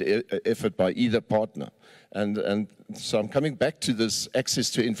concerted effort by either partner. And so I'm coming back to this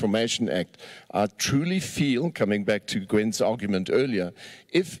Access to Information Act. I truly feel, coming back to Gwen's argument earlier,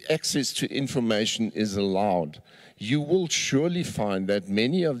 if access to information is allowed, you will surely find that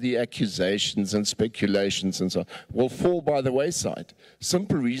many of the accusations and speculations and so on will fall by the wayside.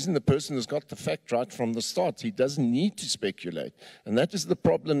 Simple reason, the person has got the fact right from the start. He doesn't need to speculate. And that is the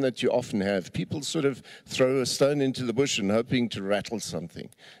problem that you often have. People sort of throw a stone into the bush and hoping to rattle something.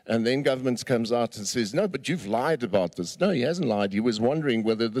 And then government comes out and says, no, but you've lied about this. No, he hasn't lied. He was wondering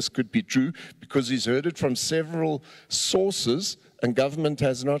whether this could be true because he's heard it from several sources, and government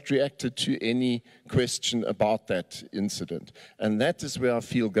has not reacted to any question about that incident. And that is where I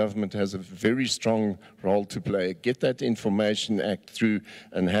feel government has a very strong role to play. Get that Information Act through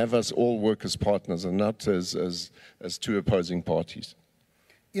and have us all work as partners and not as two opposing parties.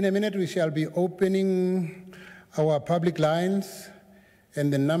 In a minute, we shall be opening our public lines,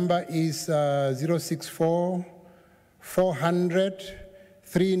 and the number is 064 400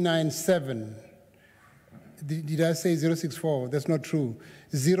 397. Did I say 064? That's not true.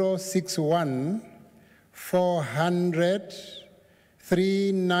 061 400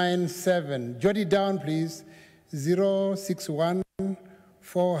 397. Jot it down, please. 061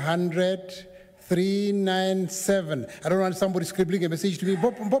 400 397. I don't want somebody scribbling a message to me. No,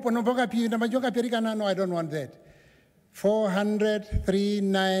 I don't want that. 400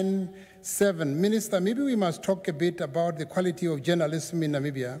 397. Minister, maybe we must talk a bit about the quality of journalism in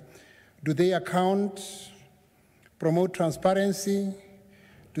Namibia. Do they promote transparency?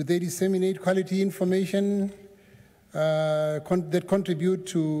 Do they disseminate quality information that contribute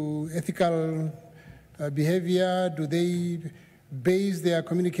to ethical behavior? Do they base their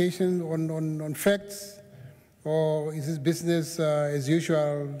communication on facts? Or is this business as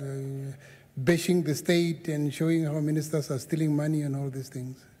usual, bashing the state and showing how ministers are stealing money and all these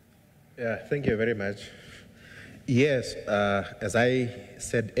things? Yeah, thank you very much. Yes, as I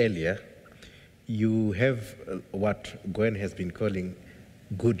said earlier, you have what Gwen has been calling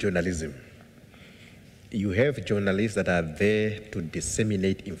good journalism. You have journalists that are there to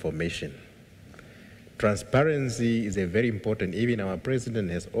disseminate information. Transparency is a very important, even our president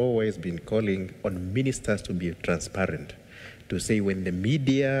has always been calling on ministers to be transparent, to say when the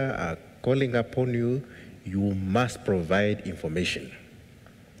media are calling upon you, you must provide information.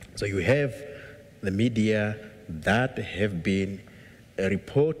 So you have the media that have been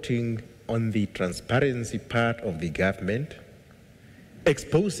reporting on the transparency part of the government,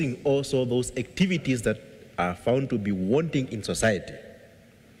 exposing also those activities that are found to be wanting in society.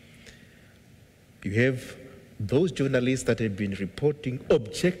 You have those journalists that have been reporting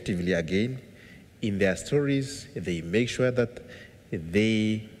objectively again in their stories. They make sure that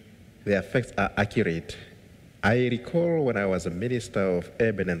their facts are accurate. I recall when I was a Minister of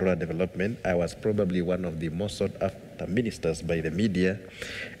Urban and Rural Development, I was probably one of the most sought after ministers by the media.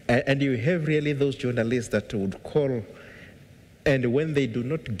 And you have really those journalists that would call, and when they do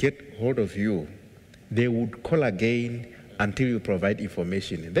not get hold of you, they would call again until you provide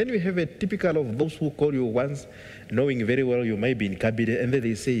information. Then you have a typical of those who call you once, knowing very well you might be in cabinet, and then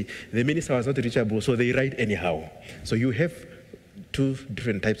they say, the minister was not reachable, so they write anyhow. So you have two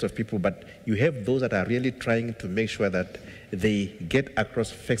different types of people, but you have those that are really trying to make sure that they get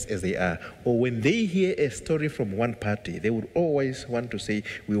across facts as they are. Or when they hear a story from one party, they would always want to say,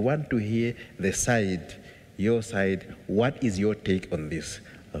 we want to hear the side, your side, what is your take on this?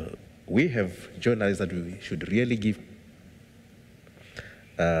 We have journalists that we should really give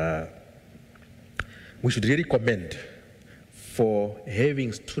we should really commend for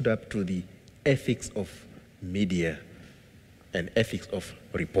having stood up to the ethics of media and ethics of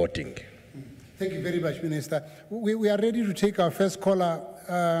reporting. Thank you very much, Minister. We are ready to take our first caller.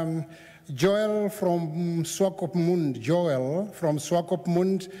 Joel from Swakopmund. Joel from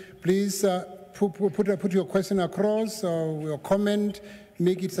Swakopmund, please put your question across, your comment,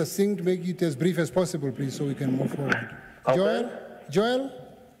 make it succinct, make it as brief as possible, please, so we can move forward. Okay. Joel?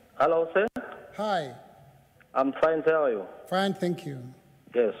 Hello, sir. Hi. I'm fine, how are you? Fine, thank you.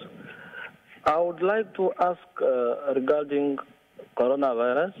 Yes. I would like to ask regarding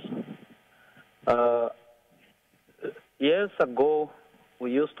coronavirus. Years ago,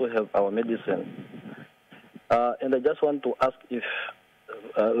 we used to have our medicine. And I just want to ask if,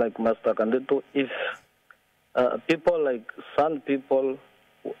 like Master Candidato, if people like some people,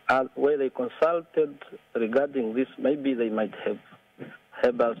 where they consulted regarding this, maybe they might have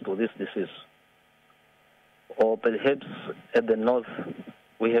herbals to this disease. Or perhaps at the north,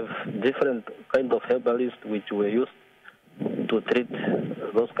 we have different kind of herbalists which were used to treat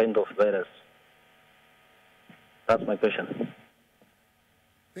those kind of virus. That's my question.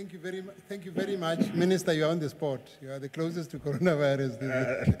 Thank you very much. Minister, you are on the spot. You are the closest to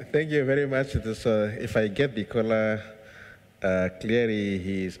coronavirus. Thank you very much. If I get the caller, clearly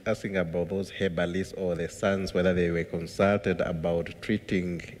he is asking about those herbalists or the sons, whether they were consulted about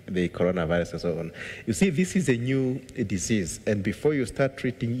treating the coronavirus and so on. You see, this is a new disease, and before you start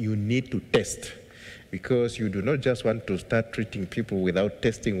treating, you need to test, because you do not just want to start treating people without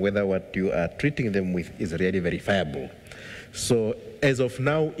testing whether what you are treating them with is really verifiable. So as of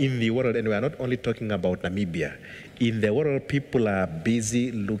now in the world, and we are not only talking about Namibia, in the world people are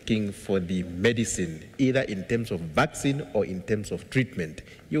busy looking for the medicine, either in terms of vaccine or in terms of treatment.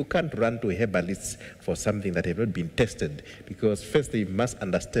 You can't run to herbalists for something that has not been tested, because first they must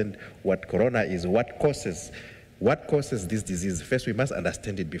understand what corona is, what causes this disease. First we must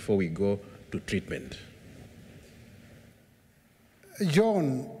understand it before we go to treatment.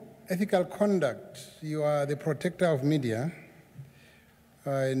 John, ethical conduct, you are the protector of media.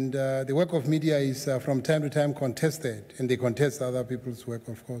 And the work of media is from time to time contested, and they contest other people's work,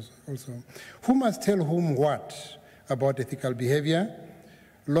 of course, also. Who must tell whom what about ethical behavior?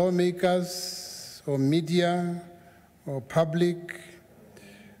 Lawmakers or media or public?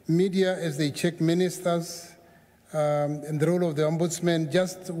 Media as they check ministers, and the role of the ombudsman.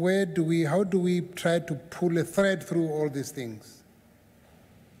 Just how do we try to pull a thread through all these things?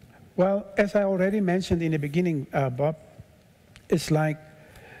 Well, as I already mentioned in the beginning, Bob, it's like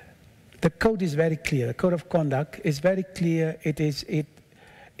the code is very clear. The code of conduct is very clear.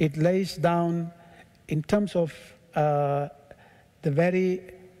 It lays down in terms of the very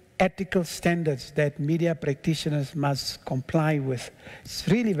ethical standards that media practitioners must comply with. It's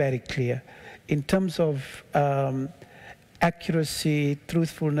really very clear in terms of accuracy,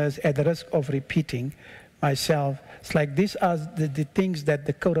 truthfulness, at the risk of repeating. myself. It's like these are the things that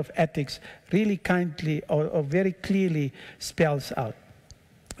the Code of Ethics really kindly or very clearly spells out.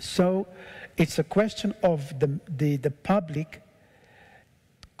 So it's a question of the public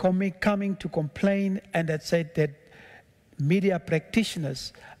coming to complain, and that said that media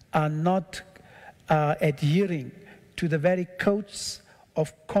practitioners are not adhering to the very codes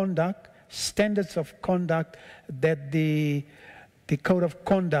of conduct, standards of conduct that the Code of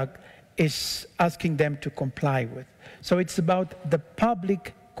Conduct is asking them to comply with. So it's about the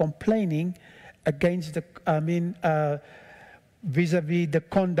public complaining against vis-a-vis the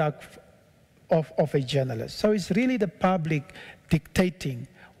conduct of a journalist. So it's really the public dictating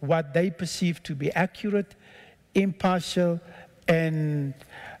what they perceive to be accurate, impartial, and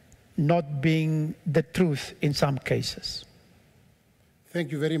not being the truth in some cases.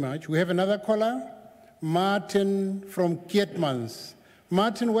 Thank you very much. We have another caller, Martin from Kietmans.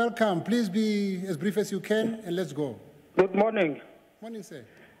 Martin, welcome. Please be as brief as you can, and let's go. Good morning. Morning, sir.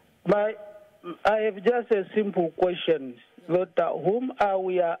 I have just a simple question. Whom are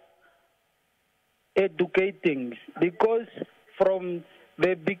we educating? Because from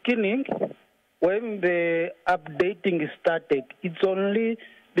the beginning, when the updating started, it's only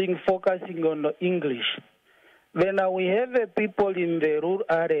been focusing on English. Then we have people in the rural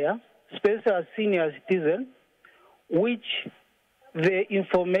area, especially senior citizens, which the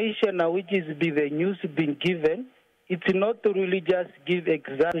information which is the news being given, it's not really just give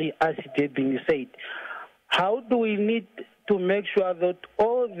exactly as it is being said. How do we need to make sure that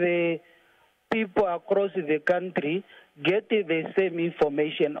all the people across the country get the same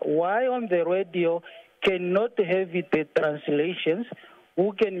information? Why on the radio cannot have the translations?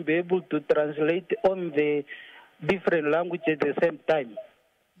 Who can be able to translate on the different languages at the same time?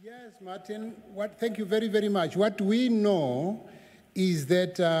 Yes, Martin. Thank you very, very much. What we know is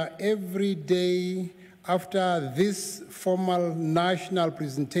that every day after this formal national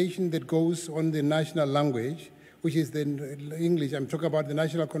presentation that goes on the national language, which is the English, I'm talking about the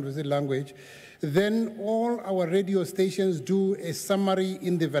national conversation language, then all our radio stations do a summary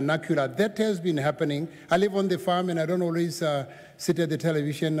in the vernacular. That has been happening. I live on the farm and I don't always sit at the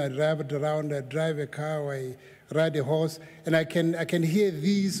television. I drive around, I drive a car, or I ride a horse, and I can hear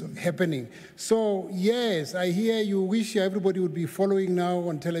these happening. So yes, I hear you wish everybody would be following now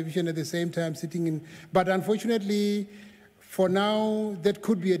on television at the same time sitting in, but unfortunately, for now, that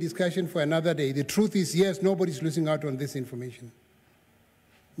could be a discussion for another day. The truth is, yes, nobody's losing out on this information.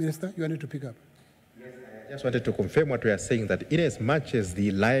 Minister, you wanted to pick up? Yes, I just wanted to confirm what we are saying, that in as much as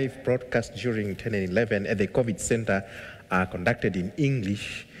the live broadcast during 10 and 11 at the COVID Center are conducted in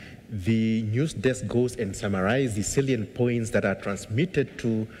English, the news desk goes and summarizes the salient points that are transmitted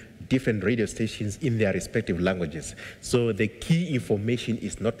to different radio stations in their respective languages. So the key information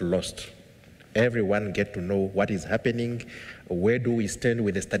is not lost. Everyone get to know what is happening, where do we stand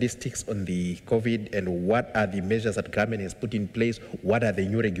with the statistics on the COVID, and what are the measures that government has put in place, what are the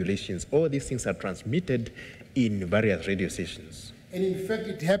new regulations. All these things are transmitted in various radio stations. And in fact,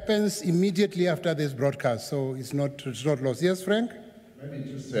 it happens immediately after this broadcast, so it's not lost. Yes, Frank?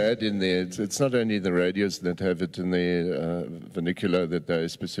 Maybe just to add in there, it's not only the radios that have it in the vernacular that they're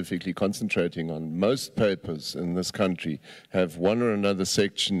specifically concentrating on. Most papers in this country have one or another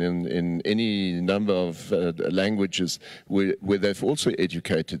section in any number of languages where they've also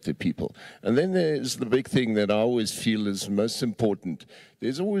educated the people. And then there's the big thing that I always feel is most important.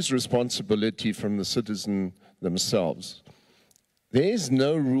 There's always responsibility from the citizen themselves. There is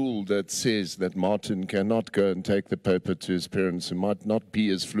no rule that says that Martin cannot go and take the paper to his parents who might not be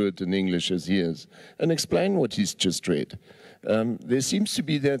as fluent in English as he is and explain what he's just read. There seems to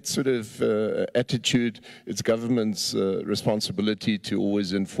be that sort of attitude. It's government's responsibility to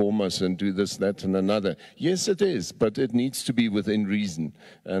always inform us and do this, that, and another. Yes, it is, but it needs to be within reason.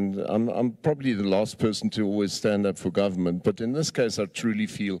 And I'm probably the last person to always stand up for government, but in this case, I truly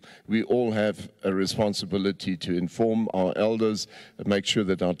feel we all have a responsibility to inform our elders, make sure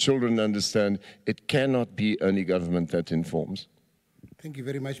that our children understand. It cannot be only government that informs. Thank you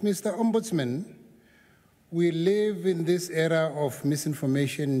very much. Mr. Ombudsman, we live in this era of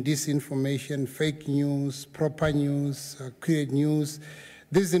misinformation, disinformation, fake news, proper news, accurate news.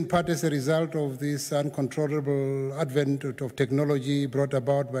 This is in part as a result of this uncontrollable advent of technology brought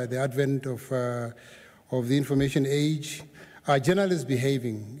about by the advent of the information age. Are journalists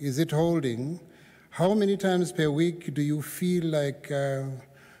behaving? Is it holding? How many times per week do you feel like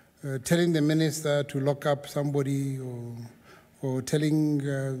telling the minister to lock up somebody, or telling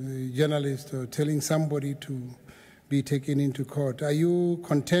the journalist, or telling somebody to be taken into court? Are you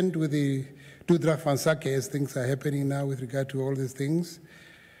content with the Dudra Fansake as things are happening now with regard to all these things?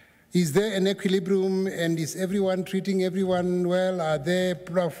 Is there an equilibrium, and is everyone treating everyone well? Are there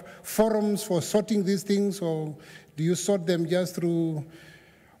forums for sorting these things, or do you sort them just through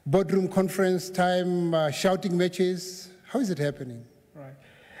boardroom conference time, shouting matches? How is it happening? Right.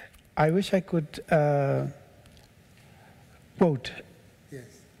 I wish I could quote. Yes.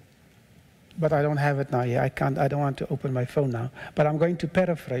 But I don't have it now. Yeah, I can't. I don't want to open my phone now. But I'm going to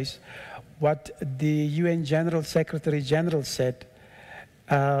paraphrase what the UN General Secretary General said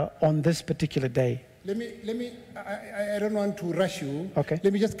on this particular day. I don't want to rush you. Okay.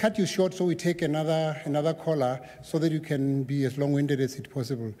 Let me just cut you short so we take another caller so that you can be as long-winded as it's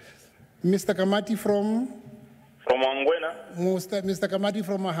possible. Mr. Kamati from? From Hangwena. Mr. Kamati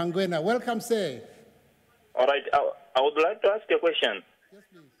from Hangwena. Welcome, sir. All right. I would like to ask a question. Yes,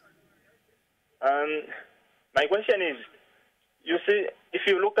 please. My question is, you see, if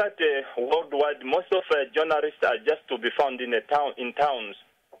you look at worldwide, most of journalists are just to be found in towns.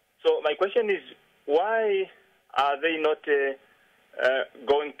 So my question is, why are they not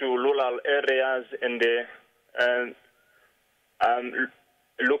going to rural areas and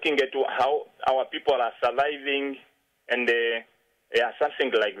looking at how our people are surviving and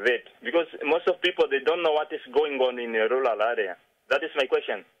something like that? Because most of people, they don't know what is going on in a rural area. That is my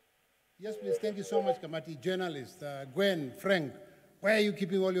question. Yes, please. Thank you so much, Kamati. Journalist, Gwen, Frank, why are you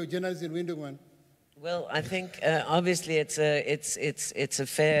keeping all your journalists in Windhoek? Well, I think obviously it's a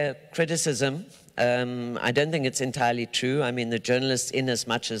fair criticism. I don't think it's entirely true. I mean, the journalists, in as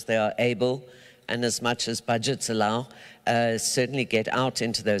much as they are able and as much as budgets allow, certainly get out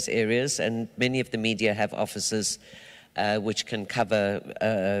into those areas. And many of the media have offices which can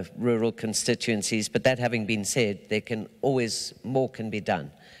cover rural constituencies. But that having been said, more can be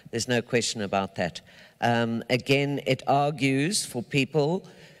done. There's no question about that. Again, it argues for people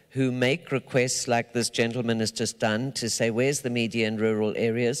who make requests like this gentleman has just done to say, where's the media in rural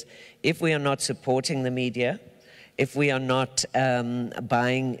areas? If we are not supporting the media, if we are not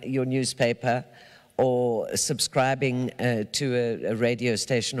buying your newspaper or subscribing to a radio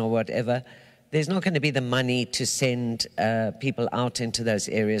station or whatever, there's not going to be the money to send people out into those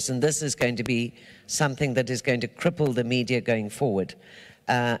areas. And this is going to be something that is going to cripple the media going forward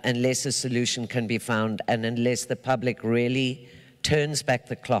unless a solution can be found and unless the public really turns back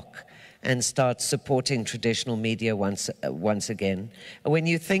the clock and starts supporting traditional media once again. When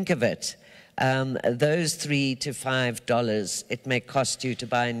you think of it, those $3 to $5 it may cost you to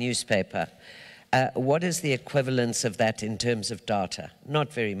buy a newspaper, what is the equivalence of that in terms of data?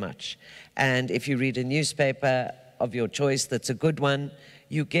 Not very much. And if you read a newspaper of your choice that's a good one,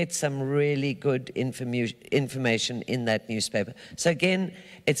 you get some really good information in that newspaper. So again,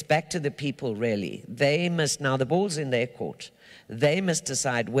 it's back to the people really. They must, now the ball's in their court. They must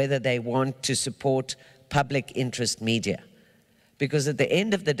decide whether they want to support public interest media. Because at the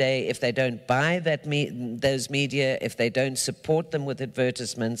end of the day, if they don't buy those media, if they don't support them with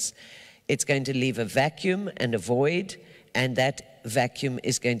advertisements, it's going to leave a vacuum and a void, and that vacuum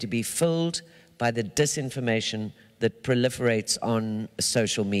is going to be filled by the disinformation that proliferates on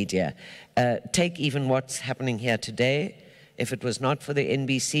social media. Take even what's happening here today. If it was not for the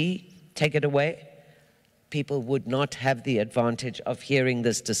NBC, take it away. People would not have the advantage of hearing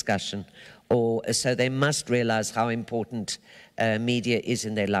this discussion. So they must realize how important media is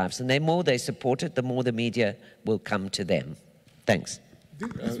in their lives. And the more they support it, the more the media will come to them. Thanks.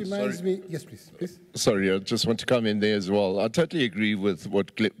 This reminds me, yes, please. Sorry, I just want to come in there as well. I totally agree with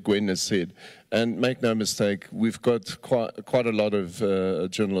what Gwen has said. And make no mistake, we've got quite a lot of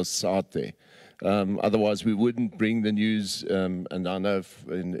journalists out there. Otherwise, we wouldn't bring the news, and I know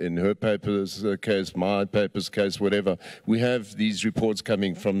in her paper's case, my paper's case, whatever, we have these reports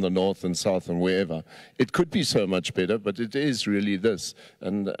coming from the north and south and wherever. It could be so much better, but it is really this.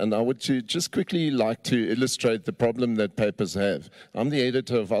 And I would just quickly like to illustrate the problem that papers have. I'm the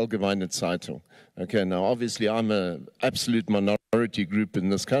editor of Allgemeine Zeitung. Okay, now obviously I'm an absolute minority group in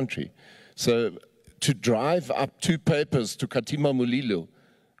this country. So to drive up 2 papers to Katima Mulilo,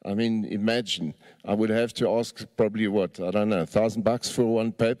 I mean, imagine, I would have to ask probably what, I don't know, $1,000 for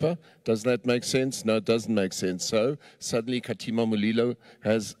one paper? Does that make sense? No, it doesn't make sense. So suddenly Katima Mulilo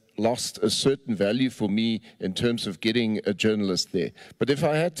has lost a certain value for me in terms of getting a journalist there. But if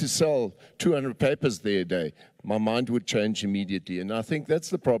I had to sell 200 papers there a day, my mind would change immediately. And I think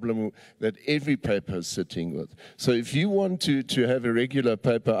that's the problem that every paper is sitting with. So if you want to have a regular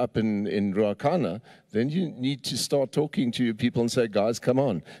paper up in Ruakana, then you need to start talking to your people and say, guys, come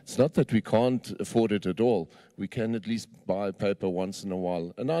on. It's not that we can't afford it at all. We can at least buy a paper once in a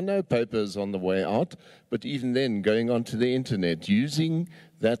while. And I know paper is on the way out, but even then, going onto the internet, using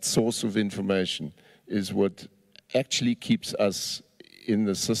that source of information is what actually keeps us in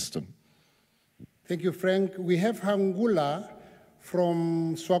the system. Thank you, Frank. We have Hangula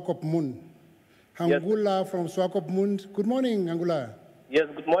from Swakopmund. Hangula from Swakopmund. Good morning, Hangula. Yes,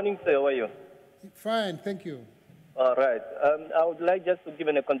 good morning, sir. How are you? Fine, thank you. All right. I would like just to give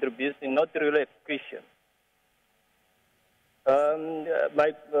a contribution, not really a question.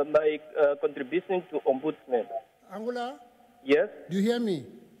 My contribution to ombudsman. Angula? Yes? Do you hear me?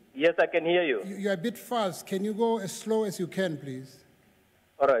 Yes, I can hear you. You're a bit fast. Can you go as slow as you can, please?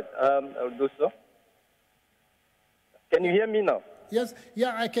 All right. I'll do so. Can you hear me now? Yes.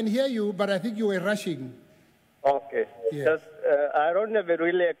 Yeah, I can hear you, but I think you were rushing. Okay. Yes. Just, I don't have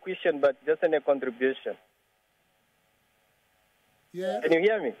really a question, but just a contribution. Yeah. Can you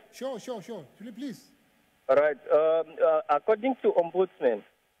hear me? Sure. Please. All right. According to ombudsman,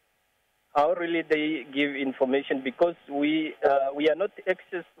 how really they give information, because we are not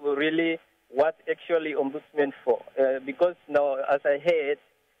access to really what actually ombudsman for. Because now, as I heard,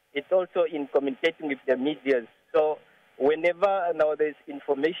 it's also in communicating with the media. So whenever now there's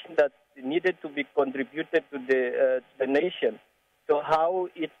information that needed to be contributed to the nation, so how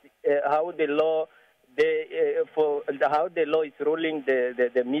the law how the law is ruling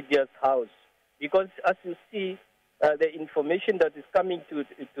the media's house. Because as you see, the information that is coming to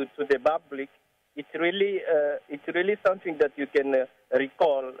the public, it's really something that you can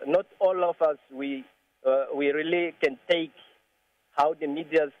recall. Not all of us we really can take how the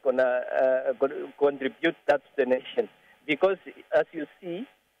media is gonna contribute that to the nation. Because as you see,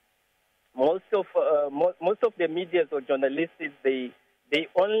 most of the media or journalists, they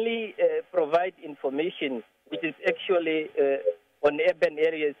only provide information which is actually on urban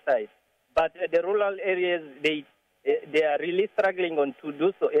areas side. But the rural areas, they are really struggling on to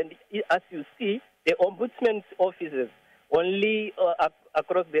do so. And as you see, the ombudsman's offices only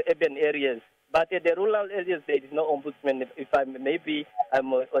across the urban areas. But at the rural areas, there is no ombudsman. If I'm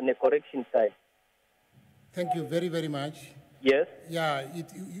on the correction side. Thank you very, very much. Yes? Yeah,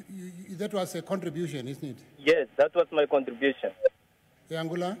 that was a contribution, isn't it? Yes, that was my contribution.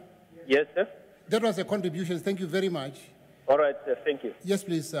 Angula? Yes, sir? That was a contribution. Thank you very much. All right, sir. Thank you. Yes,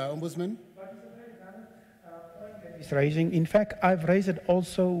 please, Ombudsman. Is raising. In fact, I've raised it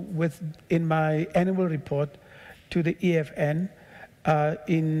also in my annual report to the EFN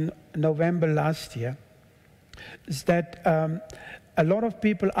in November last year, is that a lot of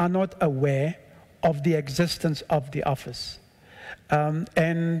people are not aware of the existence of the office.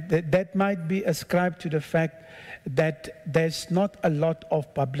 And that might be ascribed to the fact that there's not a lot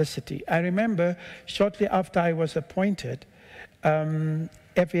of publicity. I remember shortly after I was appointed,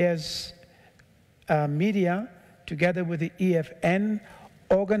 FAS Media, together with the EFN,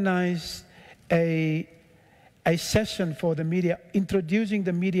 organized a session for the media, introducing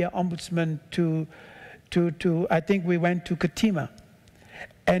the media ombudsman to I think we went to Katima.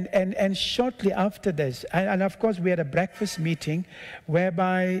 And shortly after this, and of course we had a breakfast meeting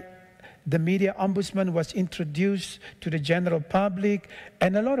whereby the media ombudsman was introduced to the general public,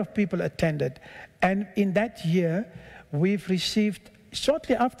 and a lot of people attended. And in that year, we've received,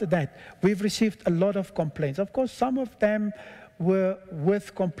 shortly after that, we've received a lot of complaints. Of course, some of them were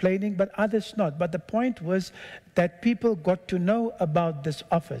worth complaining, but others not. But the point was that people got to know about this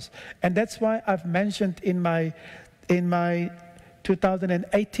office. And that's why I've mentioned in my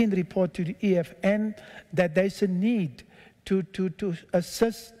 2018 report to the EFN that there's a need to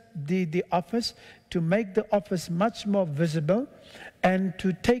assist the office, to make the office much more visible, and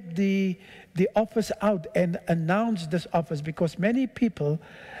to take the office out and announce this office, because many people,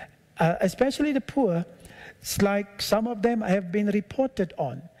 especially the poor, it's like some of them have been reported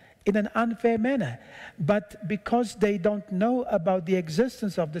on in an unfair manner. But because they don't know about the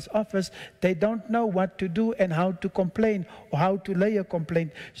existence of this office, they don't know what to do and how to complain or how to lay a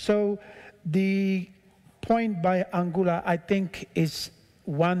complaint. So the point by Angula, I think, is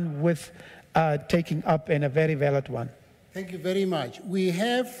one worth taking up, and a very valid one. Thank you very much. We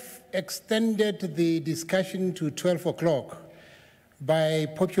have extended the discussion to 12 o'clock by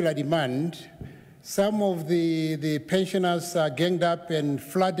popular demand. Some of the pensioners ganged up and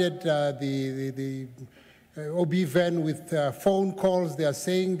flooded the OB van with phone calls. They are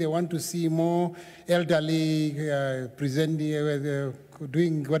saying they want to see more elderly presenting,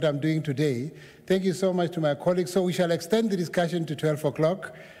 doing what I'm doing today. Thank you so much to my colleagues. So we shall extend the discussion to 12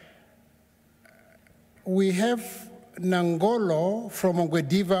 o'clock. We have Nangolo from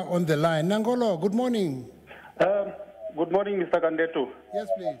Ongwediva on the line. Nangolo, good morning. Good morning, Mr. Kandetu. Yes,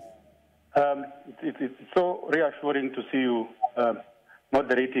 please. It's so reassuring to see you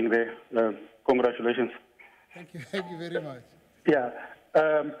moderating there. Congratulations. Thank you very much. Yeah,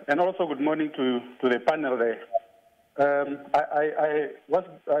 and also good morning to the panel there. I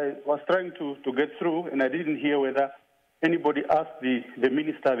was trying to get through, and I didn't hear whether anybody asked the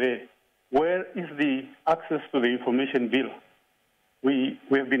minister there, where is the access to the information bill? We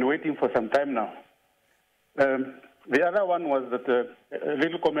have been waiting for some time now. The other one was that a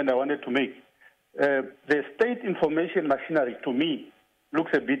little comment I wanted to make. The state information machinery, to me,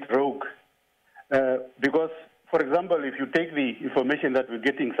 looks a bit rogue. Because, for example, if you take the information that we're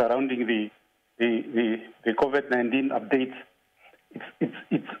getting surrounding the COVID-19 updates,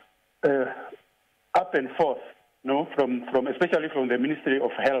 it's up and forth, from especially from the Ministry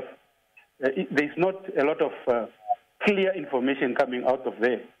of Health. There's not a lot of clear information coming out of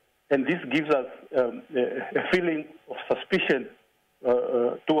there. And this gives us a feeling of suspicion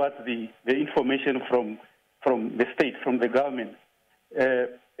towards the information from the state, from the government.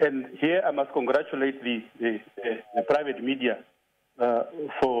 And here I must congratulate the private media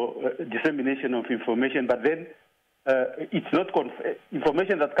for dissemination of information, but then it's not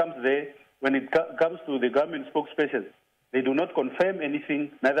information that comes there when it comes to the government spokespersons. They do not confirm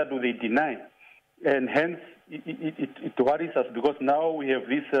anything, neither do they deny. And hence, it worries us because now we have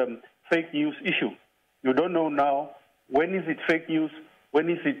this fake news issue. You don't know now when is it fake news, when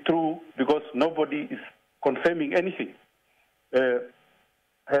is it true, because nobody is confirming anything.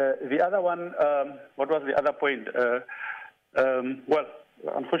 The other one, what was the other point? Well,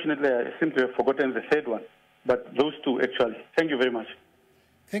 unfortunately, I seem to have forgotten the third one, but those two actually. Thank you very much.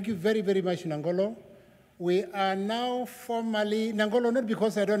 Thank you very, very much, Nangolo. We are now formally, Nangolo, not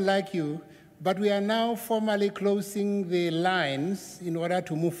because I don't like you, but we are now formally closing the lines in order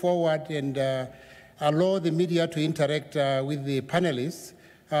to move forward and allow the media to interact with the panelists.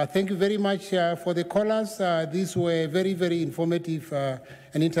 Thank you very much for the callers. These were very, very informative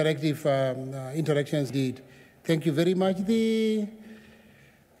and interactive interactions indeed. Thank you very much.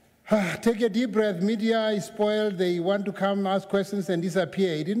 Take a deep breath. Media is spoiled. They want to come ask questions and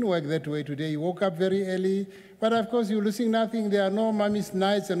disappear. It didn't work that way today. You woke up very early. But of course, you're losing nothing. There are no mummy's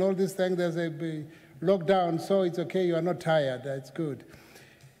nights and all this thing. There's a lockdown, so it's okay. You are not tired. That's good.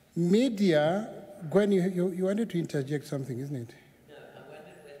 Media, Gwen, you wanted to interject something, isn't it? No,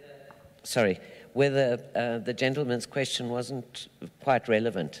 I wondered whether the gentleman's question wasn't quite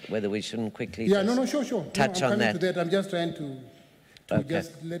relevant, whether we shouldn't quickly sure. touch I'm on coming to that. I'm just trying to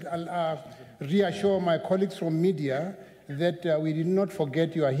just reassure my colleagues from media that we did not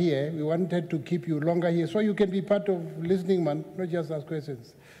forget you are here. We wanted to keep you longer here so you can be part of listening, man, not just ask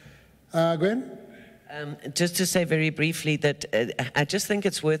questions. Gwen? Just to say very briefly that I just think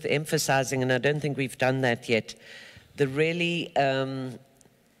it's worth emphasizing, and I don't think we've done that yet, the really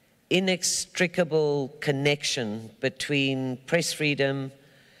inextricable connection between press freedom,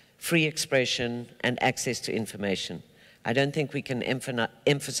 free expression, and access to information. I don't think we can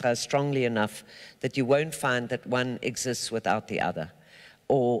emphasize strongly enough that you won't find that one exists without the other,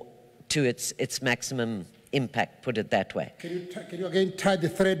 or to its maximum impact, put it that way. Can you again tie the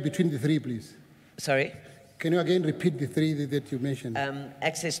thread between the three, please? Sorry? Can you again repeat the three that you mentioned?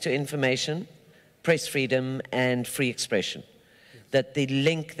 Access to information, press freedom, and free expression. Yes. That the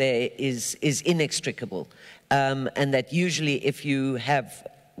link there is inextricable, and that usually if you have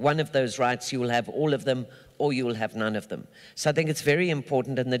one of those rights, you will have all of them, or you will have none of them. So I think it's very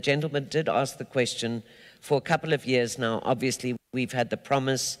important, and the gentleman did ask the question for a couple of years now. Obviously, we've had the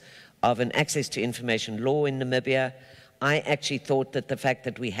promise of an access to information law in Namibia. I actually thought that the fact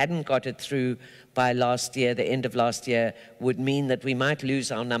that we hadn't got it through by last year, the end of last year, would mean that we might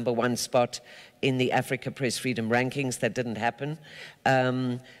lose our #1 spot in the Africa Press Freedom rankings. That didn't happen.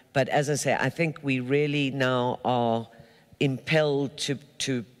 But as I say, I think we really now are impelled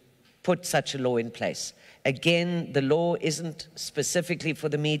to put such a law in place. Again, the law isn't specifically for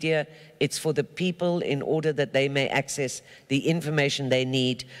the media, it's for the people in order that they may access the information they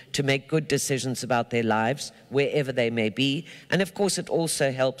need to make good decisions about their lives, wherever they may be. And of course, it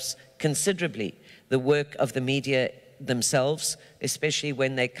also helps considerably the work of the media themselves, especially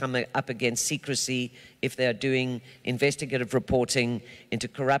when they come up against secrecy, if they're doing investigative reporting into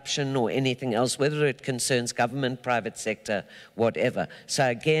corruption or anything else, whether it concerns government, private sector, whatever. So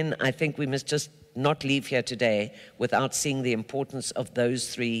again, I think we must just not leave here today without seeing the importance of those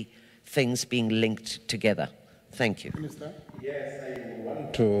three things being linked together. Thank you. Minister? Yes, I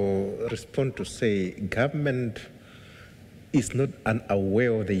want to respond to say government is not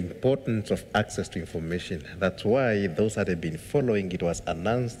unaware of the importance of access to information. That's why those that have been following, it was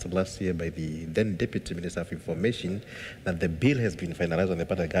announced last year by the then Deputy Minister of Information that the bill has been finalized on the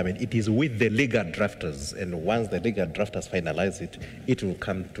part of the government. It is with the legal drafters, and once the legal drafters finalize it, it will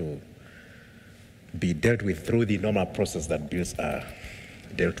come to be dealt with through the normal process that bills are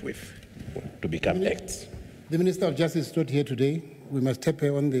dealt with to become acts. The Minister of Justice is not here today. We must tap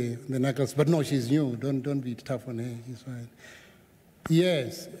her on the knuckles. But no, she's new. Don't be tough on her. She's fine.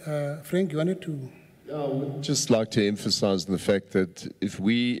 Yes. Frank, you wanted to... I would just like to emphasize the fact that if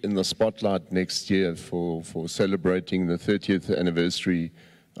we in the spotlight next year for celebrating the 30th anniversary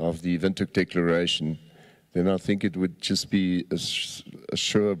of the Windhoek Declaration, then I think it would just be a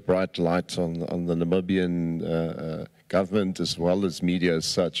sure bright light on the Namibian government as well as media as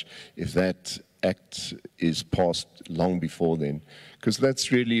such, if that act is passed long before then. Because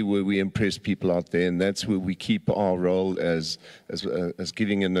that's really where we impress people out there, and that's where we keep our role as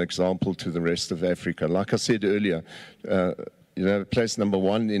giving an example to the rest of Africa. Like I said earlier, you know, place number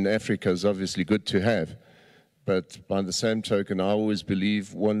 1 in Africa is obviously good to have. But by the same token, I always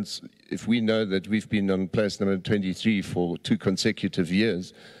believe if we know that we've been on place number 23 for 2 consecutive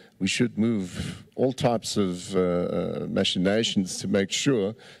years, we should move all types of machinations to make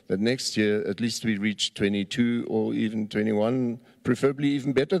sure that next year at least we reach 22 or even 21, preferably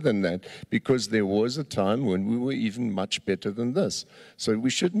even better than that, because there was a time when we were even much better than this. So we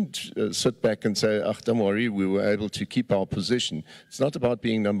shouldn't sit back and say, "Ach, don't worry, we were able to keep our position." It's not about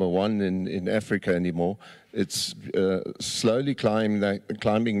being number 1 in Africa anymore. It's slowly climbing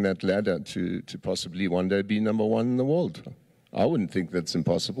that ladder to possibly one day be number 1 in the world. I wouldn't think that's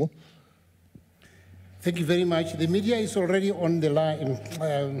impossible. Thank you very much. The media is already on the line,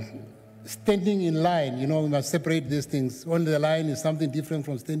 standing in line. You know, we must separate these things. On the line is something different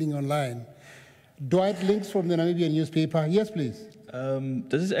from standing on line. Dwight Links from the Namibian newspaper. Yes, please.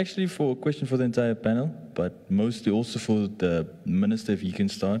 This is actually a question for the entire panel, but mostly also for the Minister, if he can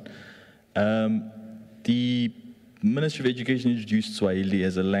start. The Ministry of Education introduced Swahili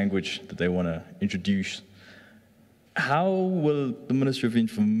as a language that they want to introduce. How will the Ministry of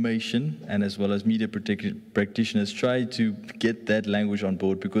Information and as well as media practitioners try to get that language on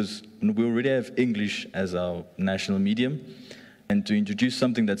board? Because we already have English as our national medium, and to introduce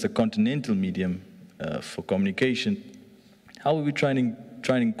something that's a continental medium for communication, how are we trying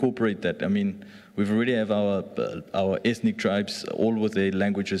to incorporate that? I mean, we already have our ethnic tribes, all with their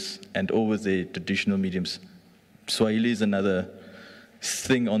languages and all with their traditional mediums. Swahili is another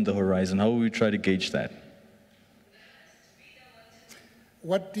thing on the horizon. How will we try to gauge that?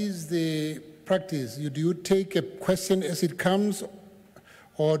 What is the practice? Do you take a question as it comes,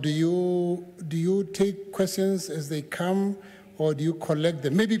 or do you take questions as they come, or do you collect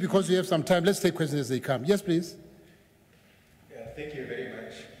them? Maybe because we have some time, let's take questions as they come. Yes, please. Yeah, thank you very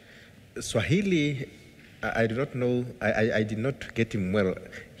much. Swahili, I do not know, I did not get him well.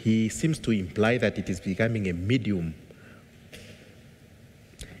 He seems to imply that it is becoming a medium.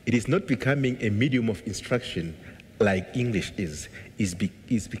 It is not becoming a medium of instruction like English is.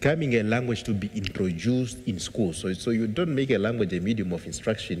 It's becoming a language to be introduced in schools. So you don't make a language a medium of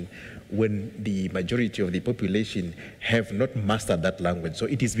instruction when the majority of the population have not mastered that language. So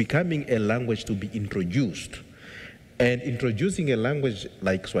it is becoming a language to be introduced. And introducing a language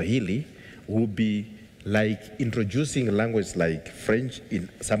like Swahili will be like introducing a language like French in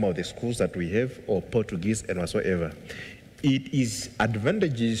some of the schools that we have, or Portuguese and whatsoever. It is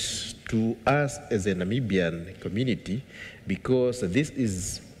advantageous to us as a Namibian community because this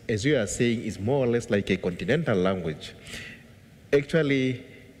is, as you are saying, is more or less like a continental language. Actually,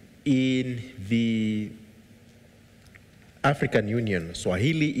 in the African Union,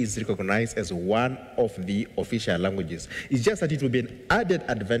 Swahili is recognized as one of the official languages. It's just that it will be an added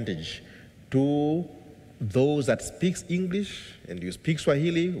advantage to those that speak English and you speak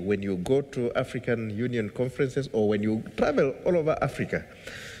Swahili when you go to African Union conferences or when you travel all over Africa.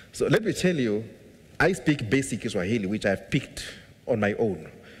 So let me tell you, I speak basic Swahili, which I've picked on my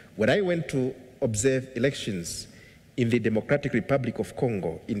own. When I went to observe elections in the Democratic Republic of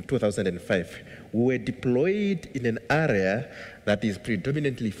Congo in 2005, we were deployed in an area that is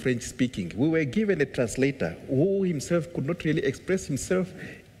predominantly French-speaking. We were given a translator who himself could not really express himself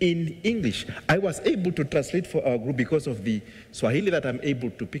in English. I was able to translate for our group because of the Swahili that I'm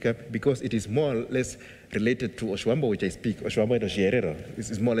able to pick up, because it is more or less related to Oshwambo, which I speak. Oshwambo and Oshierero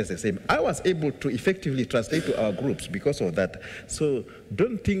is more or less the same. I was able to effectively translate to our groups because of that. So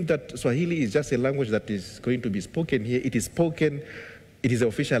don't think that Swahili is just a language that is going to be spoken here. It is spoken, it is the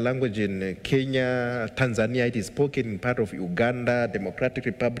official language in Kenya, Tanzania. It is spoken in part of Uganda, Democratic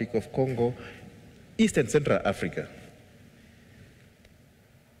Republic of Congo, East and Central Africa.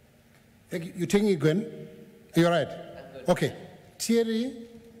 Thank you. You're taking it, Gwen? You're right. Okay. Thierry,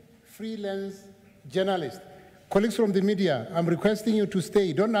 freelance journalist. Colleagues from the media, I'm requesting you to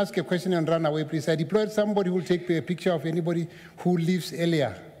stay. Don't ask a question and run away, please. I deployed somebody who will take a picture of anybody who leaves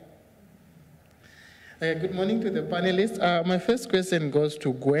earlier. Good morning to the panelists. My first question goes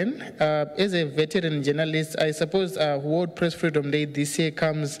to Gwen. As a veteran journalist, I suppose World Press Freedom Day this year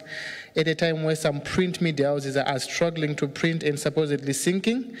comes at a time where some print media houses are struggling to print and supposedly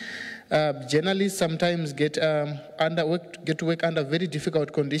sinking. Journalists sometimes get to work under very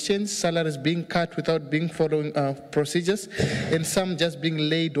difficult conditions, salaries being cut without being following procedures, and some just being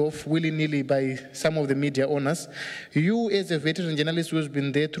laid off willy-nilly by some of the media owners. You, as a veteran journalist who's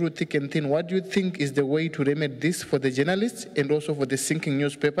been there through thick and thin, what do you think is the way to remedy this for the journalists and also for the sinking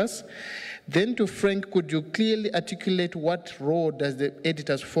newspapers? Then to Frank, could you clearly articulate what role does the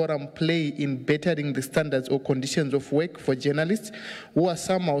Editors Forum play in bettering the standards or conditions of work for journalists who are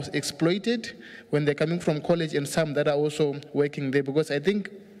somehow exploited when they're coming from college and some that are also working there? Because I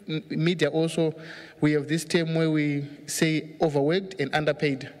think media also, we have this term where we say overworked and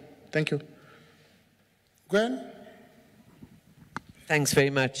underpaid. Thank you. Gwen? Thanks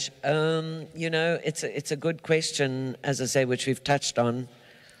very much. You know, it's a good question, as I say, which we've touched on.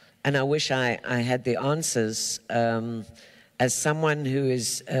 And I wish I had the answers. As someone who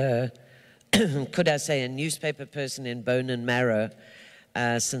is, could I say, a newspaper person in bone and marrow,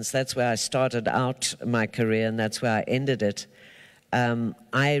 since that's where I started out my career and that's where I ended it,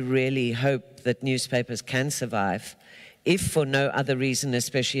 I really hope that newspapers can survive, if for no other reason,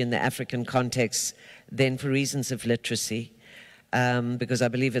 especially in the African context, than for reasons of literacy, because I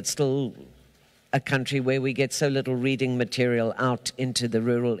believe it's still a country where we get so little reading material out into the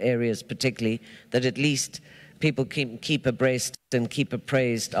rural areas particularly, that at least people keep abreast and keep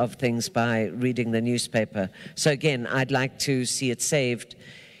appraised of things by reading the newspaper. So again, I'd like to see it saved.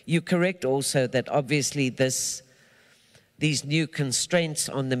 You're correct also that obviously these new constraints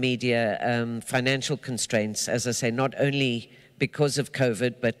on the media, financial constraints, as I say, not only because of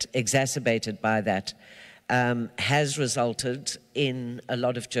COVID, but exacerbated by that, has resulted in a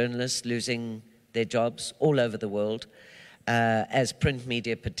lot of journalists losing their jobs all over the world, as print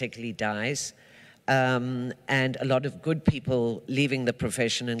media particularly dies, and a lot of good people leaving the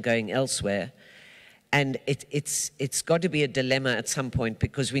profession and going elsewhere. And it's got to be a dilemma at some point,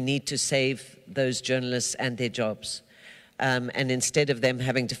 because we need to save those journalists and their jobs. And instead of them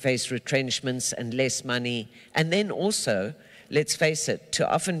having to face retrenchments and less money, and then also, let's face it, to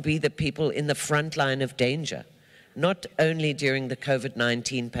often be the people in the front line of danger, not only during the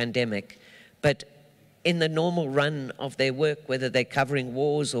COVID-19 pandemic, but in the normal run of their work, whether they're covering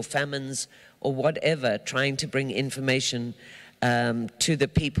wars or famines or whatever, trying to bring information to the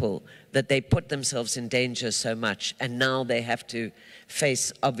people, that they put themselves in danger so much. And now they have to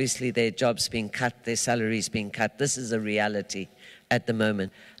face, obviously, their jobs being cut, their salaries being cut. This is a reality at the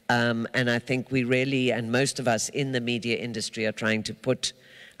moment. And I think we really, and most of us in the media industry, are trying to put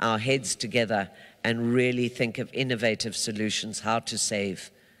our heads together and really think of innovative solutions, how to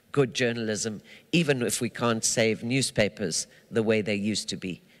save good journalism, even if we can't save newspapers the way they used to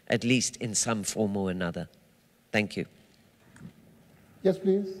be, at least in some form or another. Thank you. Yes,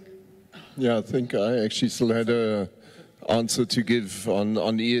 please. Yeah, I think I actually still had an answer to give on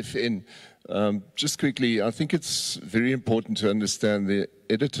EFN. Just quickly, I think it's very important to understand the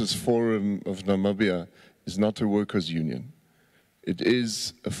Editors Forum of Namibia is not a workers' union. It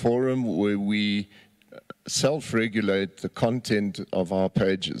is a forum where we self-regulate the content of our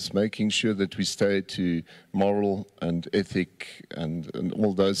pages, making sure that we stay to moral and ethic and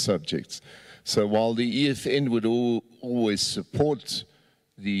all those subjects. So while the EFN would always support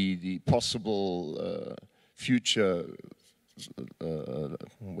the possible future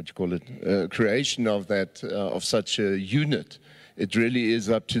creation of that of such a unit, it really is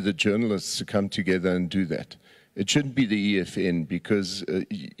up to the journalists to come together and do that. It shouldn't be the EFN, because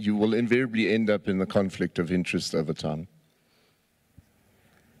you will invariably end up in the conflict of interest over time.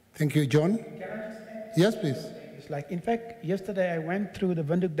 Thank you, John. Yes, please. It's like, in fact, yesterday I went through the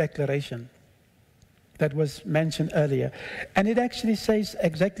Windhoek Declaration that was mentioned earlier, and it actually says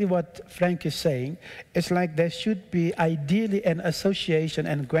exactly what Frank is saying. It's like there should be ideally an association,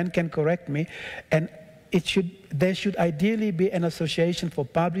 and Gwen can correct me, and there should ideally be an association for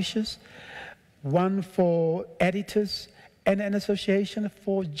publishers, one for editors, and an association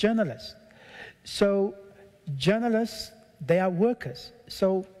for journalists. So journalists, they are workers.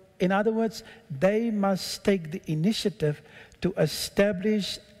 So in other words, they must take the initiative to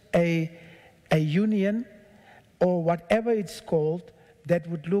establish a union, or whatever it's called, that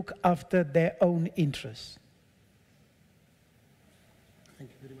would look after their own interests.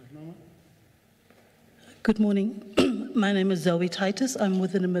 Thank you very much, Norma. Good morning. My name is Zoe Titus. I'm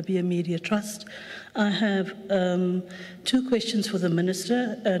with the Namibia Media Trust. I have 2 questions for the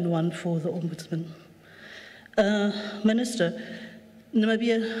Minister and one for the Ombudsman. Minister,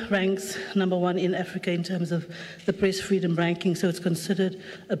 Namibia ranks #1 in Africa in terms of the press freedom ranking, so it's considered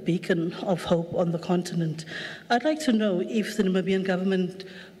a beacon of hope on the continent. I'd like to know if the Namibian government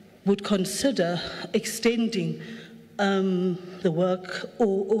would consider extending the work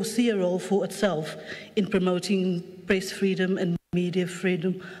or see a role for itself in promoting press freedom and media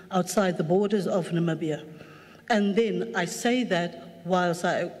freedom outside the borders of Namibia. And then I say that whilst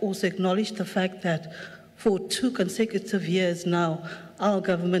I also acknowledge the fact that for 2 consecutive years now, our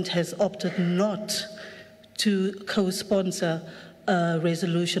government has opted not to co-sponsor a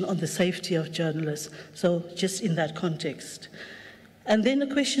resolution on the safety of journalists. So just in that context. And then a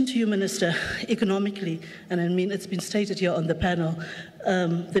question to you, Minister, economically, and I mean it's been stated here on the panel,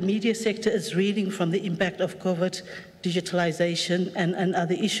 the media sector is reeling from the impact of COVID, digitalization, and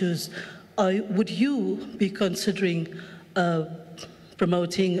other issues. Would you be considering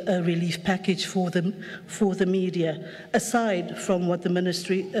promoting a relief package for the media, aside from what the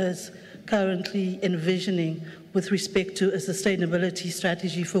ministry is currently envisioning with respect to a sustainability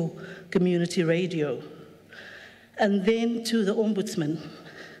strategy for community radio? And then to the ombudsman.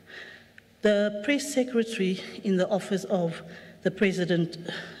 The press secretary in the office of the president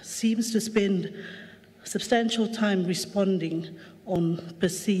seems to spend substantial time responding on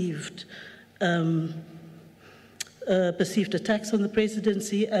perceived attacks on the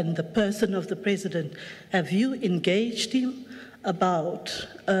presidency and the person of the president. Have you engaged him about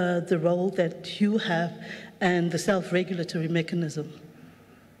the role that you have and the self-regulatory mechanism?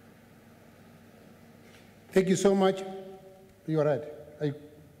 Thank you so much. You're right.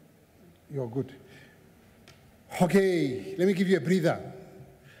 You're good. Okay, let me give you a breather.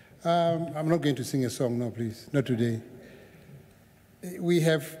 I'm not going to sing a song, no, please, not today. We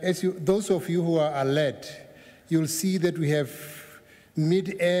have, those of you who are alert, you'll see that we have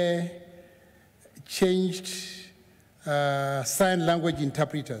mid-air changed sign language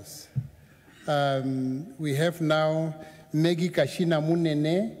interpreters. We have now Maggie Kashina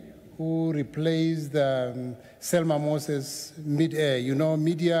Munene, who replaced Selma Moses mid-air. You know,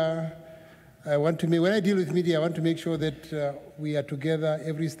 media, when I deal with media, I want to make sure that we are together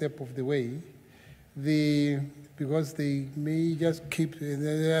every step of the way. Because they may just keep,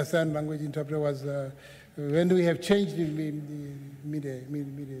 the sign language interpreter was, when we have changed the media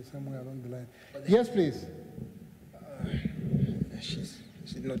somewhere along the line. Yes, please. She's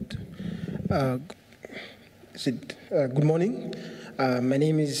not. Good morning. My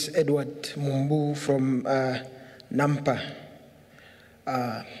name is Edward Mumbu from Nampa.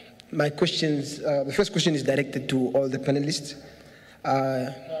 My questions, the first question is directed to all the panelists.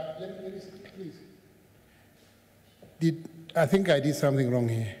 Please. I think I did something wrong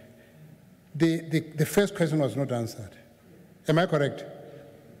here. The first question was not answered. Am I correct?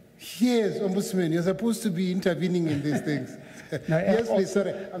 Yes, Ombudsman, you're supposed to be intervening in these things. No, yes, please,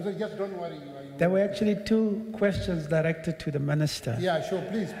 sorry. I'm sorry, just don't worry. There were actually 2 questions directed to the minister. Yeah, sure,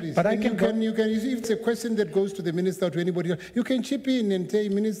 please. But you can, if it's a question that goes to the minister or to anybody else, you can chip in and say,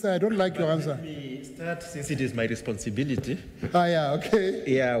 Minister, I don't like your answer. Let me start, since it is my responsibility. Yeah, okay.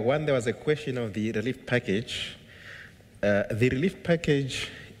 Yeah, there was a question of the relief package. The relief package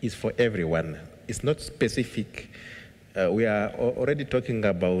is for everyone. It's not specific. We are already talking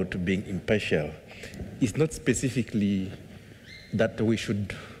about being impartial. It's not specifically that we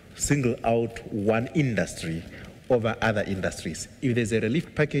should single out one industry over other industries. If there's a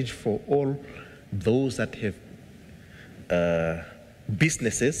relief package for all those that have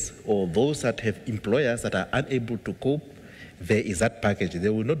businesses or those that have employers that are unable to cope, there is that package.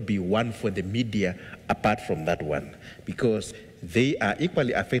 There will not be one for the media apart from that one, because they are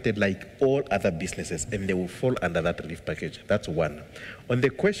equally affected like all other businesses, and they will fall under that relief package. That's one. On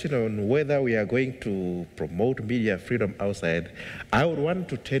the question on whether we are going to promote media freedom outside, I would want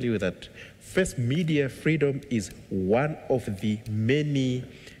to tell you that first, media freedom is one of the many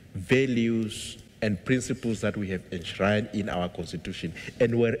values and principles that we have enshrined in our Constitution.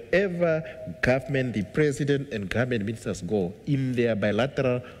 And wherever government, the president and government ministers go, in their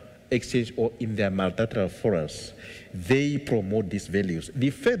bilateral exchange or in their multilateral forums, they promote these values. The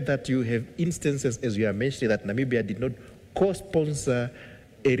fact that you have instances, as you are mentioning, that Namibia did not co-sponsor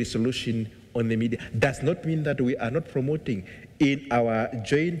a resolution on the media does not mean that we are not promoting. In our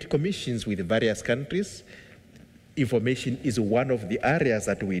joint commissions with various countries, information is one of the areas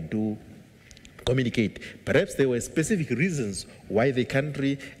that we do communicate. Perhaps there were specific reasons why the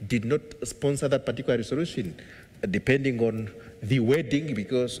country did not sponsor that particular resolution, depending on the wording,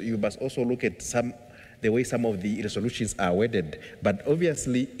 because you must also look at the way some of the resolutions are worded. But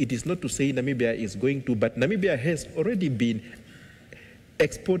obviously, it is not to say Namibia is going to, but Namibia has already been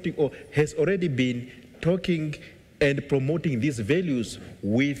exporting or has already been talking and promoting these values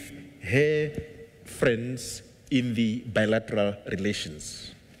with her friends in the bilateral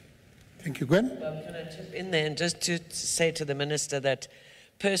relations. Thank you, Gwen. Well, can I chip in there and just to say to the Minister that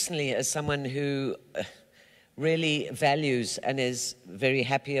personally, as someone who really values and is very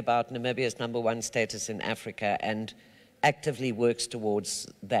happy about Namibia's #1 status in Africa and actively works towards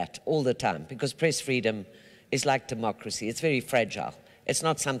that all the time, because press freedom is like democracy. It's very fragile. It's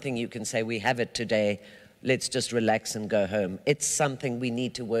not something you can say, we have it today, let's just relax and go home. It's something we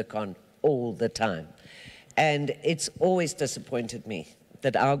need to work on all the time. And it's always disappointed me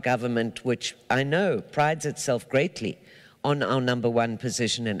that our government, which I know prides itself greatly on our #1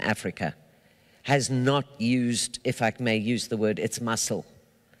 position in Africa, has not used, if I may use the word, its muscle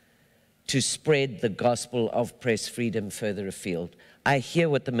to spread the gospel of press freedom further afield. I hear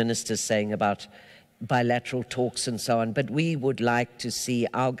what the Minister's saying about bilateral talks and so on, but we would like to see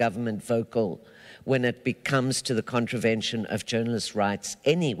our government vocal when it comes to the contravention of journalists' rights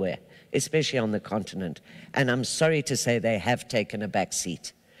anywhere, especially on the continent. And I'm sorry to say they have taken a back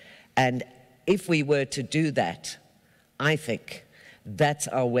seat. And if we were to do that, I think that's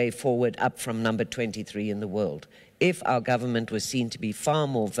our way forward up from number 23 in the world. If our government was seen to be far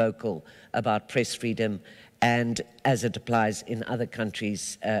more vocal about press freedom and as it applies in other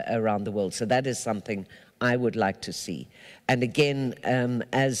countries around the world. So that is something I would like to see. And again,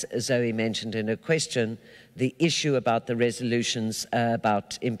 as Zoe mentioned in her question, the issue about the resolutions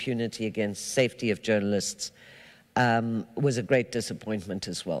about impunity against safety of journalists was a great disappointment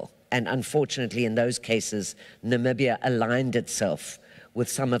as well. And unfortunately, in those cases, Namibia aligned itself with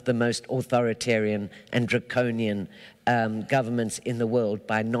some of the most authoritarian and draconian governments in the world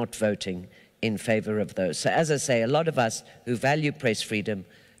by not voting in favor of those. So as I say, a lot of us who value press freedom,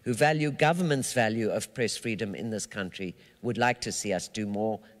 who value government's value of press freedom in this country, would like to see us do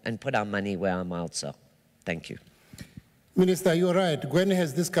more and put our money where our mouths are. Thank you. Minister, you're right. Gwen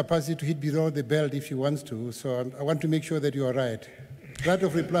has this capacity to hit below the belt if he wants to, so I want to make sure that you are right. Right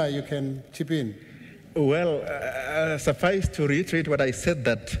of reply, you can chip in. Well, suffice to reiterate what I said,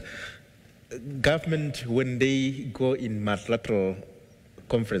 that government, when they go in multilateral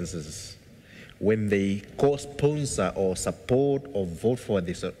conferences, when they co-sponsor or support or vote for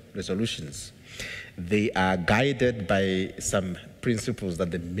these resolutions, they are guided by some principles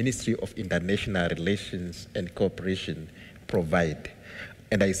that the Ministry of International Relations and Cooperation provide.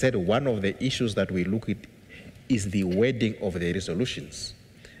 And I said one of the issues that we look at is the wording of the resolutions,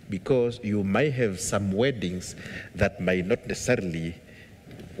 because you might have some wordings that we might not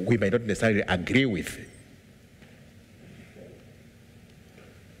necessarily agree with.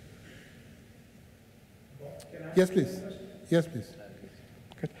 Yes, please. Yes, please.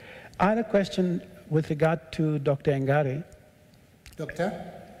 Good. I had a question with regard to Dr. Ngari. Doctor?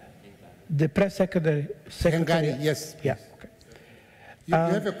 The press secretary. Ngari, yes. Yeah. Okay. You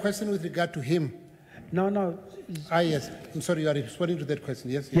have a question with regard to him? No. Yes. I'm sorry, you are responding to that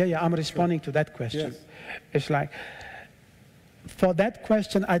question, yes? Yeah, I'm responding to that question. Yes. It's like, for that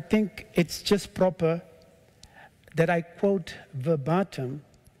question, I think it's just proper that I quote verbatim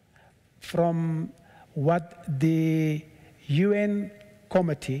from what the UN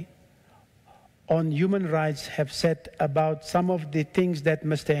Committee on Human Rights have said about some of the things that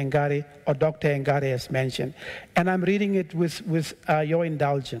Mr. Ngari or Dr. Ngari has mentioned. And I'm reading it with your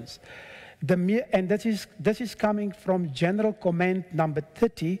indulgence. And this is coming from General Comment number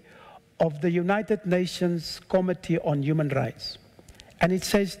 30 of the United Nations Committee on Human Rights. And it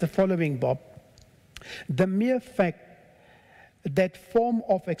says the following, Bob. The mere fact that form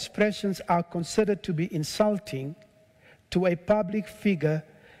of expressions are considered to be insulting to a public figure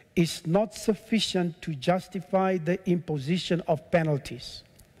is not sufficient to justify the imposition of penalties.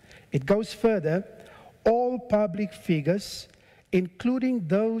 It goes further. All public figures, including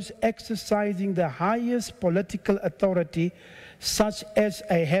those exercising the highest political authority, such as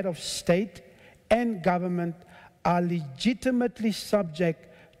a head of state and government, are legitimately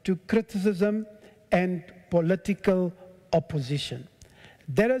subject to criticism and political opposition.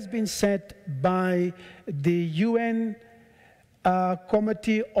 That has been said by the UN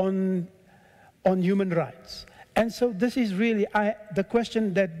Committee on Human Rights. And so this is really, the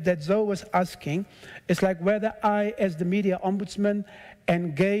question that Zoe was asking is like whether I, as the media ombudsman,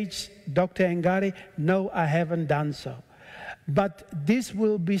 engage Dr. Ngari. No, I haven't done so. But this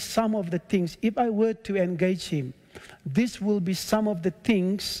will be some of the things, if I were to engage him, this will be some of the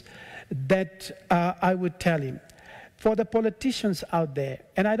things that I would tell him. For the politicians out there,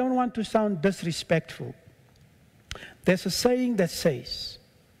 and I don't want to sound disrespectful, there's a saying that says,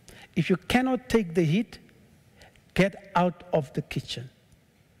 if you cannot take the heat, get out of the kitchen.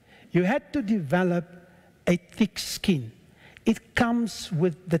 You had to develop a thick skin. It comes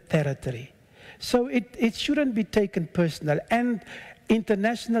with the territory. So it shouldn't be taken personal. And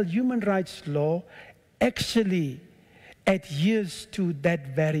international human rights law actually adheres to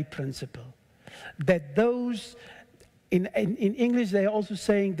that very principle. That those, in English they're also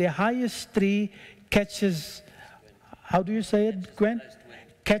saying the highest tree catches, how do you say it, Gwen?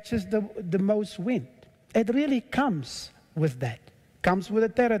 Catches the most wind. It really comes with that. Comes with the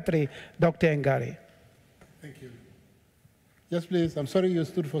territory, Dr. Ngari. Thank you. Yes, please. I'm sorry you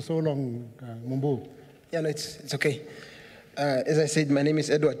stood for so long, Mumbu. Yeah, no, it's okay. As I said, my name is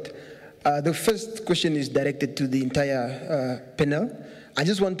Edward. The first question is directed to the entire panel. I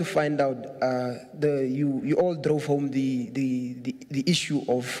just want to find out, you all drove home the issue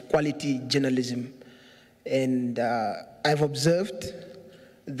of quality journalism. And I've observed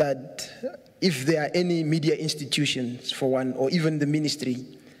that if there are any media institutions, for one, or even the ministry,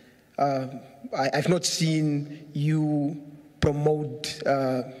 I've not seen you promote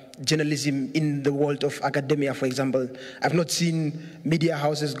journalism in the world of academia, for example. I've not seen media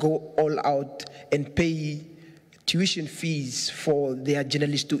houses go all out and pay tuition fees for their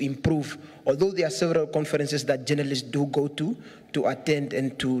journalists to improve. Although there are several conferences that journalists do go to attend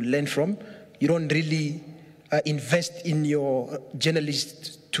and to learn from, you don't really invest in your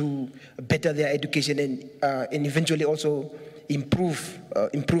journalists to better their education and eventually also improve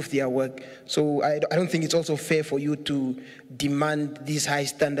their work. So I don't think it's also fair for you to demand these high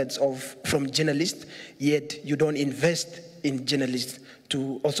standards from journalists, yet you don't invest in journalists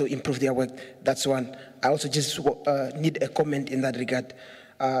to also improve their work. That's one. I also just need a comment in that regard.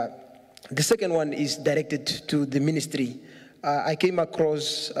 The second one is directed to the ministry. I came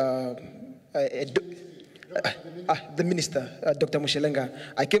across the minister, Dr. Mushelenga.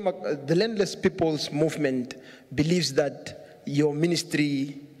 The Landless People's Movement believes that your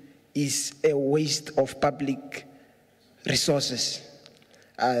ministry is a waste of public resources.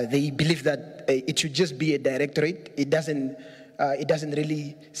 They believe that it should just be a directorate. It doesn't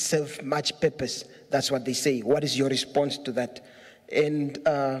really serve much purpose. That's what they say. What is your response to that? And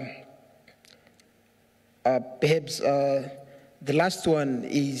perhaps the last one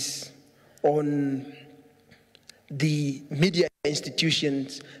is on the media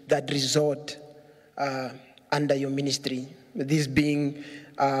institutions that resort under your ministry, this being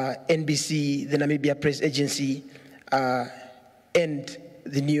NBC, the Namibia Press Agency, and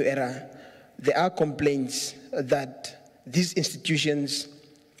the New Era. There are complaints that these institutions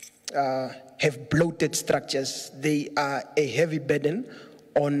have bloated structures. They are a heavy burden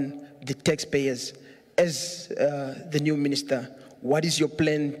on the taxpayers. As the new minister, what is your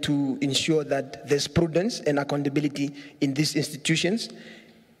plan to ensure that there's prudence and accountability in these institutions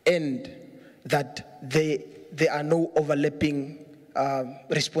and that there are no overlapping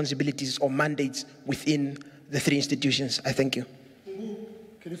responsibilities or mandates within the three institutions? I thank you.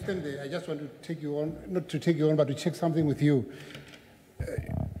 Can you stand there? I just want to take you on, not to take you on, but to check something with you.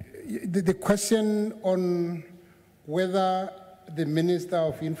 The question on whether the Minister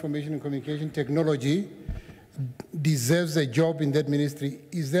of Information and Communication Technology deserves a job in that ministry,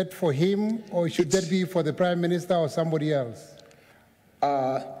 is that for him or should that be for the Prime Minister or somebody else?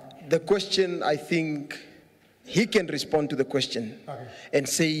 The question, I think, he can respond to the question and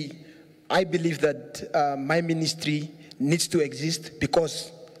say, I believe that my ministry needs to exist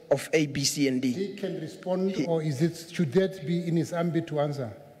because of A, B, C, and D. He can respond, or should that be in his ambit to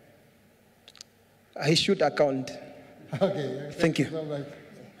answer? He should account. Okay. Thank you. All right.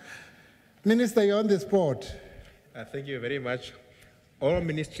 Minister, you're on the spot. Thank you very much. All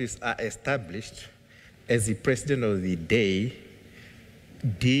ministries are established as the president of the day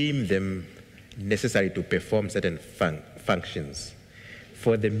deem them necessary to perform certain functions.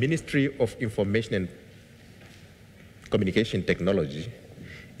 For the Ministry of Information and Communication Technology,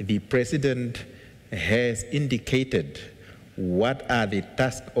 the president has indicated what are the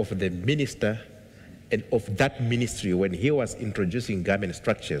tasks of the minister and of that ministry. When he was introducing government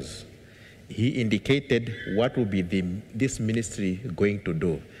structures, he indicated what will be this ministry going to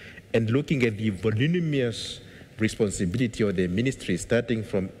do. And looking at the voluminous responsibility of the ministry, starting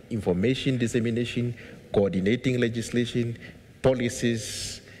from information dissemination, coordinating legislation,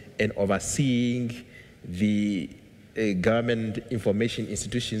 policies, and overseeing the government information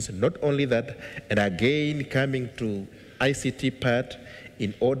institutions. Not only that, and again coming to ICT part,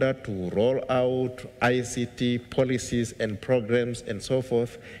 in order to roll out ICT policies and programs and so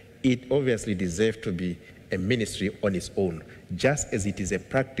forth, it obviously deserves to be a ministry on its own, just as it is a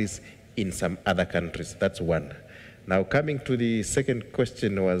practice in some other countries. That's one. Now, coming to the second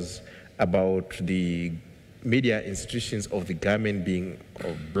question was about the media institutions of the government being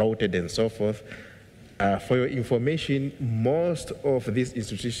bloated and so forth. For your information, most of these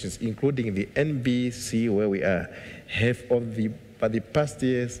institutions, including the NBC where we are, have over the past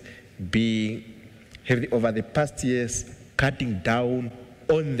years cutting down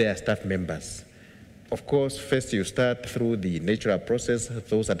on their staff members. Of course, first you start through the natural process.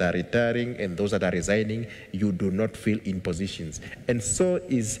 Those that are retiring and those that are resigning, you do not fill in positions. And so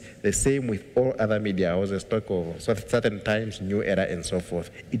is the same with all other media houses, talk of certain times, New Era, and so forth.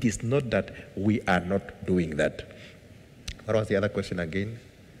 It is not that we are not doing that. What was the other question again?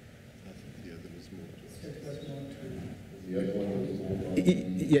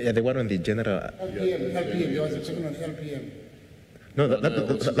 Yeah, the one on the general. LPM, there was a question on LPM. No,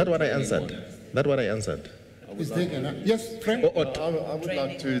 that one I answered. That one I answered. It's taken, huh? Yes, Frank? I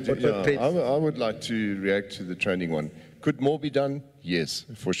would like to react to the training one. Could more be done? Yes,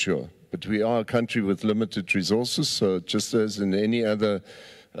 for sure. But we are a country with limited resources, so just as in any other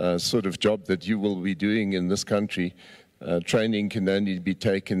sort of job that you will be doing in this country, training can only be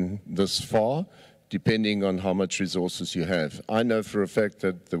taken this far, depending on how much resources you have. I know for a fact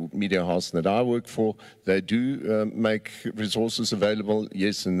that the media house that I work for, they do make resources available,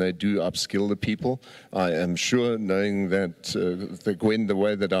 yes, and they do upskill the people. I am sure, knowing that Gwen, the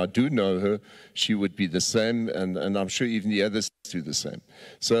way that I do know her, she would be the same, and I'm sure even the others do the same.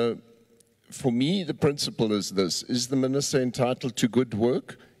 So for me, the principle is this: is the minister entitled to good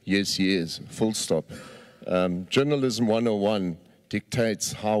work? Yes, he is, full stop. Journalism 101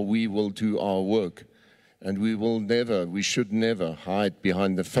 dictates how we will do our work. And we should never hide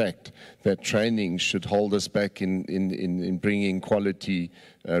behind the fact that training should hold us back in bringing quality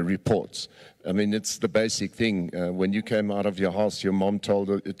reports. I mean, it's the basic thing. When you came out of your house, your mom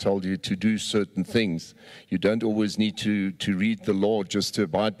told you to do certain things. You don't always need to read the law just to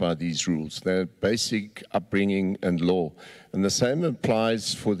abide by these rules. They're basic upbringing and law. And the same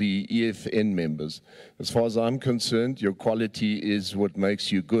applies for the EFN members. As far as I'm concerned, your quality is what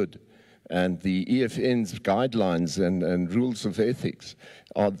makes you good. And the EFN's guidelines and rules of ethics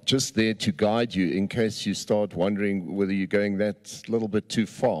are just there to guide you in case you start wondering whether you're going that little bit too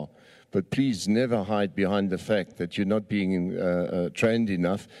far. But please never hide behind the fact that you're not being trained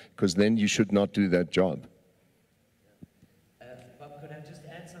enough, because then you should not do that job. Bob, could I just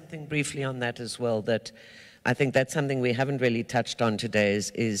add something briefly on that as well? That I think that's something we haven't really touched on today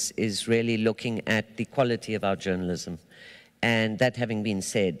is really looking at the quality of our journalism. And that having been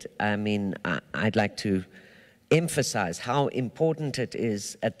said, I mean, I'd like to emphasize how important it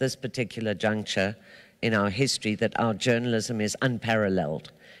is at this particular juncture in our history that our journalism is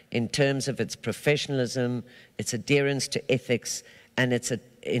unparalleled in terms of its professionalism, its adherence to ethics, and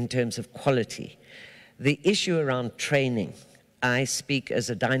in terms of quality. The issue around training, I speak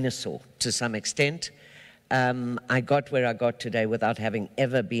as a dinosaur to some extent. I got where I got today without having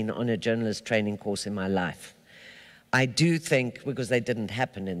ever been on a journalist training course in my life. I do think, because they didn't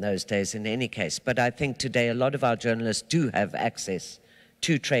happen in those days in any case, but I think today a lot of our journalists do have access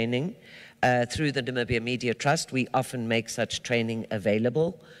to training. Through the Namibia Media Trust, we often make such training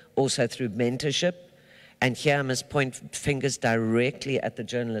available, also through mentorship. And here I must point fingers directly at the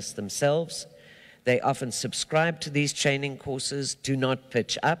journalists themselves. They often subscribe to these training courses, do not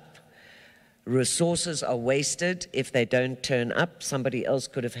pitch up. Resources are wasted if they don't turn up. Somebody else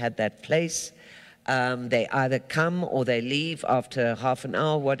could have had that place. They either come or they leave after half an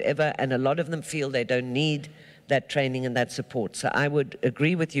hour, whatever, and a lot of them feel they don't need that training and that support. So I would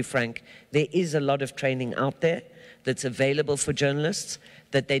agree with you, Frank. There is a lot of training out there that's available for journalists,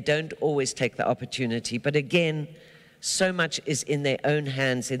 that they don't always take the opportunity. But again, so much is in their own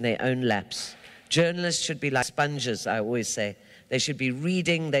hands, in their own laps. Journalists should be like sponges, I always say. They should be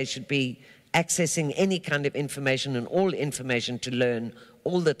reading, they should be accessing any kind of information and all information to learn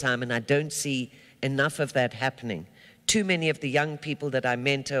all the time, and I don't see enough of that happening. Too many of the young people that I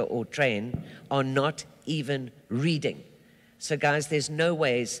mentor or train are not even reading. So guys, there's no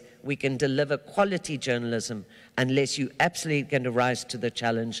ways we can deliver quality journalism unless you absolutely going to rise to the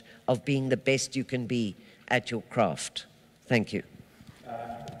challenge of being the best you can be at your craft. Thank you.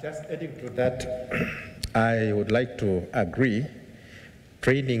 Just adding to that, I would like to agree.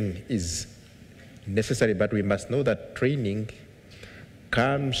 Training is necessary, but we must know that training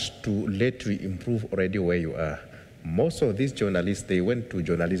comes to let you improve already where you are. Most of these journalists, they went to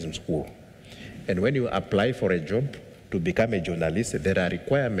journalism school. And when you apply for a job to become a journalist, there are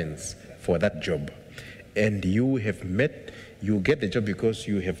requirements for that job. And you get the job because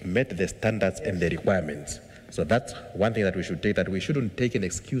you have met the standards and the requirements. So that's one thing that we should take, that we shouldn't take an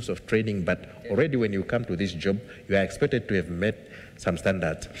excuse of training, but already when you come to this job, you are expected to have met some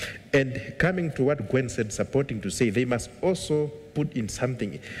standards. And coming to what Gwen said, supporting to say they must also put in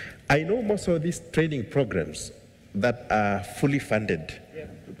something. I know most of these training programs that are fully funded.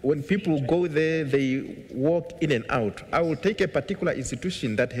 When people go there, they walk in and out. I will take a particular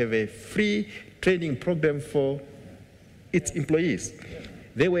institution that have a free training program for its employees.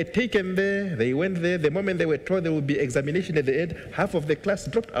 They were taken there, they went there. The moment they were told there would be examination at the end, half of the class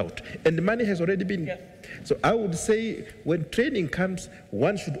dropped out. And the money has already been. So I would say when training comes,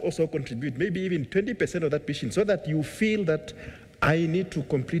 one should also contribute, maybe even 20% of that patient, so that you feel that I need to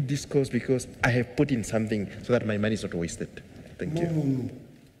complete this course because I have put in something so that my money is not wasted. Thank you.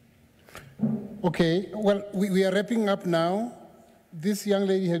 Okay, well, we are wrapping up now. This young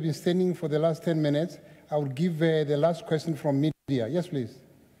lady has been standing for the last 10 minutes. I will give the last question from media. Yes, please.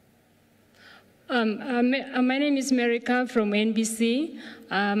 My name is Merika from NBC.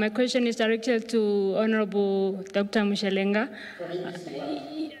 My question is directed to Honorable Dr. Mushelenga.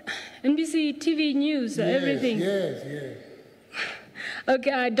 NBC TV News, everything. Yes, yes.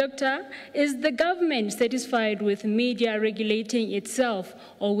 Okay, Doctor, is the government satisfied with media regulating itself,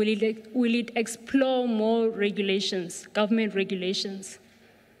 or will it explore more regulations, government regulations?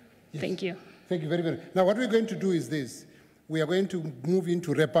 Yes. Thank you. Thank you very much. Now, what we're going to do is this. We are going to move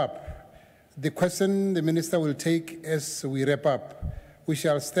into wrap up. The question the minister will take as we wrap up. We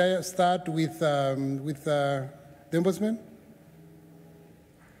shall start with the ombudsman.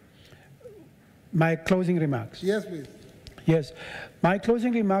 My closing remarks. Yes, please. Yes, my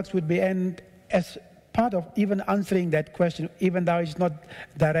closing remarks would be, and as part of even answering that question, even though it's not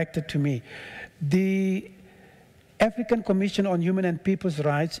directed to me, the African Commission on Human and People's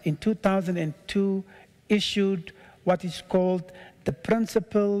Rights in 2002 issued what is called the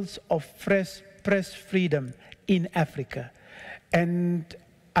Principles of Press Freedom in Africa. And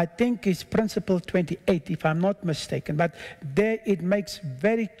I think it's Principle 28, if I'm not mistaken, but there it makes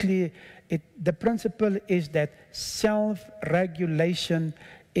very clear, the principle is that self-regulation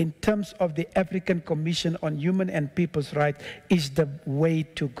in terms of the African Commission on Human and People's Rights is the way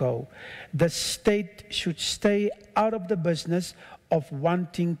to go. The state should stay out of the business of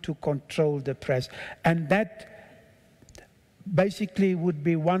wanting to control the press. And that basically would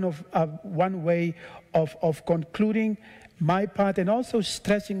be one way of concluding my part, and also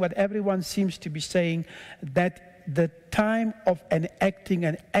stressing what everyone seems to be saying, that the time of enacting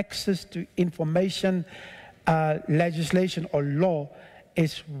an access to information legislation or law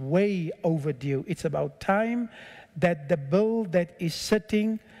is way overdue. It's about time that the bill that is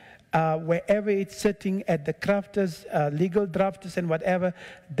sitting, wherever it's sitting at the crafters, legal drafters and whatever,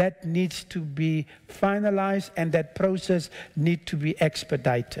 that needs to be finalized, and that process needs to be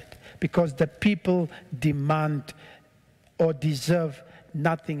expedited, because the people demand or deserve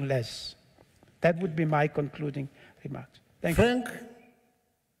nothing less. That would be my concluding remarks. Thank you. Frank?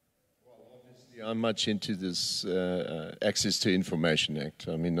 I'm much into this Access to Information Act.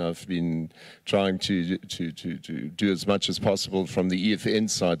 I mean, I've been trying to do as much as possible from the EFN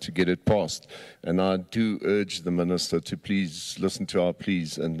side to get it passed. And I do urge the Minister to please listen to our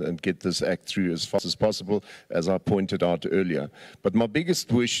pleas and get this act through as fast as possible, as I pointed out earlier. But my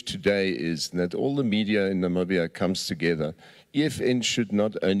biggest wish today is that all the media in Namibia comes together. EFN should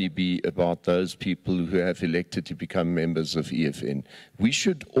not only be about those people who have elected to become members of EFN. We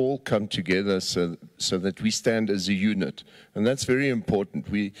should all come together so that we stand as a unit. And that's very important.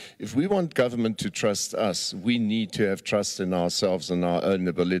 If we want government to trust us, we need to have trust in ourselves and our own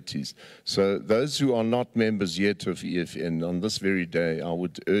abilities. So those who are not members yet of EFN, on this very day, I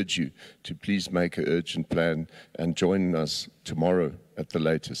would urge you to please make an urgent plan and join us tomorrow at the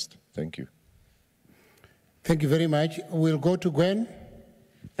latest. Thank you. Thank you very much. We'll go to Gwen.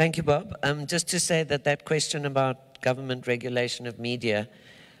 Thank you, Bob. Just to say that question about government regulation of media,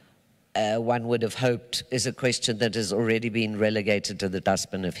 one would have hoped is a question that has already been relegated to the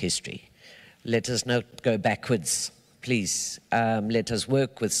dustbin of history. Let us not go backwards, please. Let us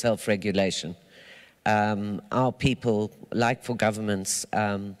work with self-regulation. Our people, like for governments,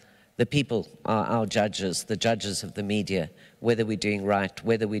 the people are our judges, the judges of the media, whether we're doing right,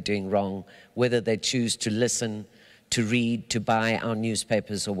 whether we're doing wrong, whether they choose to listen, to read, to buy our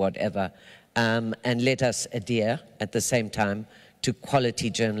newspapers or whatever. And let us adhere at the same time to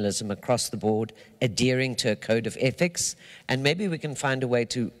quality journalism across the board, adhering to a code of ethics. And maybe we can find a way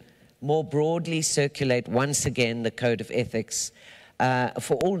to more broadly circulate once again the code of ethics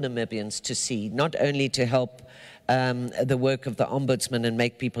for all Namibians to see, not only to help the work of the ombudsman and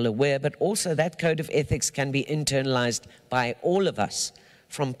make people aware, but also that code of ethics can be internalized by all of us,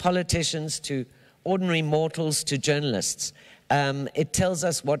 from politicians to ordinary mortals to journalists. It tells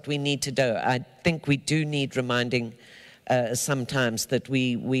us what we need to do. I think we do need reminding sometimes that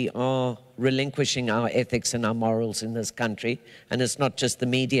we are relinquishing our ethics and our morals in this country. And it's not just the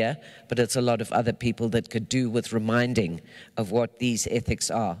media, but it's a lot of other people that could do with reminding of what these ethics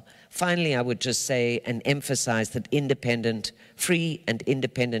are. Finally, I would just say and emphasize that free and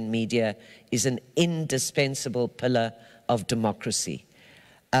independent media is an indispensable pillar of democracy.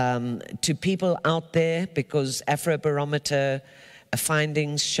 To people out there, because Afrobarometer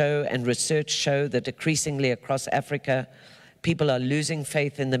findings show and research show that increasingly across Africa, people are losing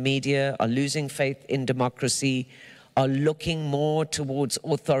faith in the media, are losing faith in democracy, are looking more towards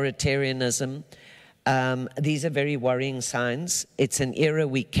authoritarianism. These are very worrying signs. It's an era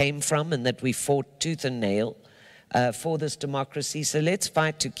we came from and that we fought tooth and nail for this democracy. So let's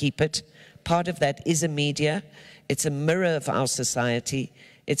fight to keep it. Part of that is a media. It's a mirror of our society.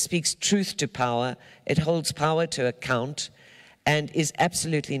 It speaks truth to power. It holds power to account and is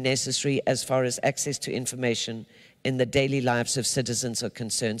absolutely necessary as far as access to information in the daily lives of citizens are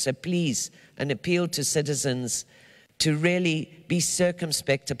concerned. So please, an appeal to citizens to really be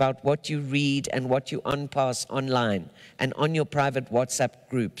circumspect about what you read and what you pass online and on your private WhatsApp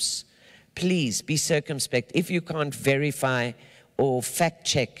groups. Please be circumspect. If you can't verify or fact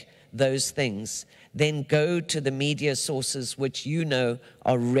check those things, then go to the media sources which you know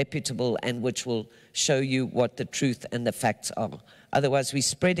are reputable and which will show you what the truth and the facts are. Otherwise, we're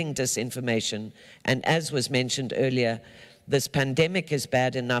spreading disinformation. And as was mentioned earlier, this pandemic is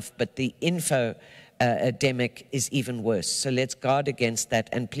bad enough, but the info-demic is even worse. So let's guard against that.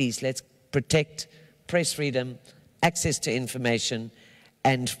 And please, let's protect press freedom, access to information,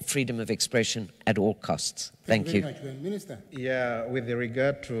 and freedom of expression at all costs. Thank you. Very much, Minister. Yeah, with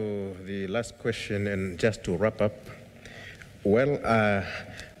regard to the last question, and just to wrap up, well,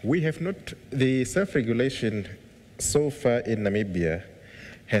 we have not, the self-regulation so far in Namibia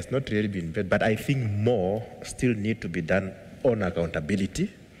has not really been bad, but I think more still need to be done on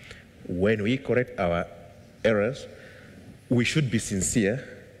accountability. When we correct our errors, we should be sincere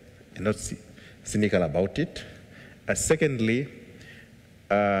and not cynical about it. Secondly,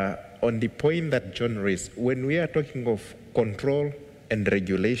 on the point that John raised, when we are talking of control and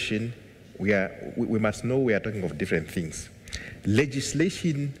regulation, we must know we are talking of different things.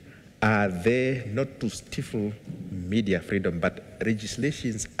 Legislation are there not to stifle media freedom, but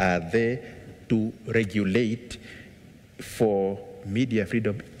legislations are there to regulate for media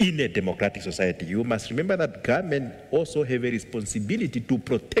freedom in a democratic society. You must remember that government also have a responsibility to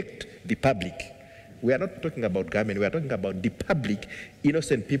protect the public. We are not talking about government, we are talking about the public,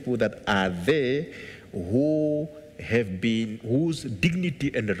 innocent people that are there who have been, whose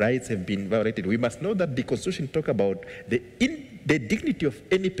dignity and rights have been violated. We must know that the Constitution talks about the dignity of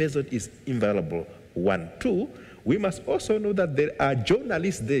any person is inviolable. 1. 2, we must also know that there are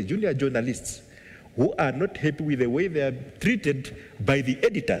journalists there, junior journalists, who are not happy with the way they are treated by the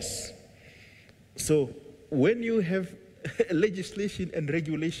editors. So when you have legislation and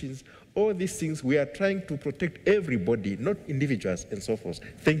regulations, all these things, we are trying to protect everybody, not individuals and so forth.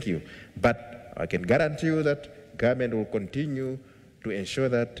 Thank you. But I can guarantee you that government will continue to ensure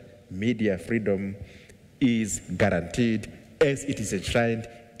that media freedom is guaranteed as it is enshrined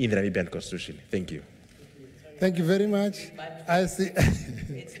in the Namibian Constitution. Thank you. Thank you very much. I see.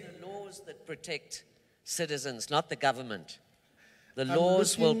 It's the laws that protect citizens, not the government. The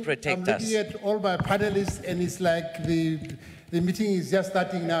laws will protect us. I'm looking at all my panelists, and it's like the meeting is just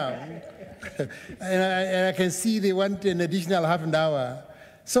starting now. and I can see they want an additional half an hour.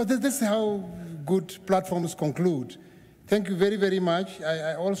 So this is how good platforms conclude. Thank you very, very much.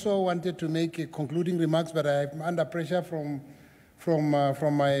 I also wanted to make a concluding remarks, but I'm under pressure from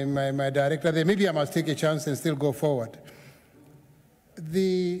my director there. Maybe I must take a chance and still go forward.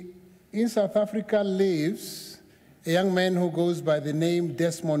 In South Africa lives a young man who goes by the name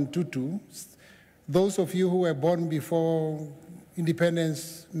Desmond Tutu. Those of you who were born before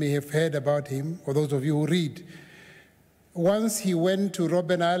independence may have heard about him, or those of you who read. Once he went to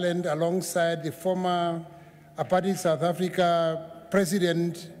Robben Island alongside the former apartheid South Africa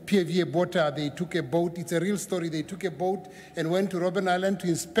President Peya Mushelenga. They took a boat, it's a real story, they took a boat and went to Robben Island to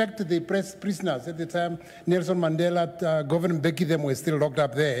inspect the prisoners. At the time, Nelson Mandela, Governor Mbeki, them were still locked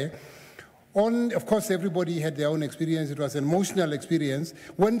up there. Of course, everybody had their own experience. It was an emotional experience.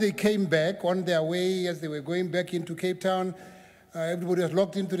 When they came back on their way, as they were going back into Cape Town, everybody was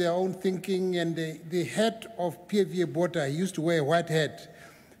locked into their own thinking, and the hat of Peya Mushelenga, he used to wear a white hat,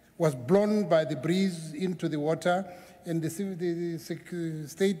 was blown by the breeze into the water, and the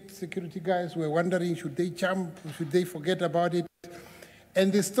state security guys were wondering, should they jump, should they forget about it?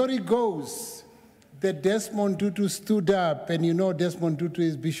 And the story goes that Desmond Tutu stood up, and you know Desmond Tutu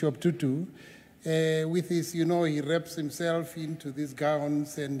is Bishop Tutu, with his, he wraps himself into these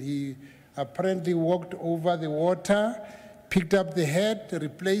gowns, and he apparently walked over the water, picked up the head,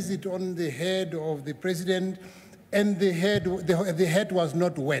 replaced it on the head of the president, and the head was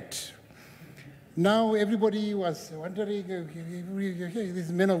not wet. Now everybody was wondering, this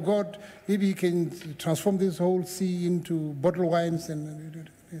man of God, maybe he can transform this whole sea into bottled wines. And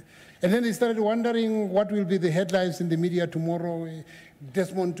then they started wondering what will be the headlines in the media tomorrow.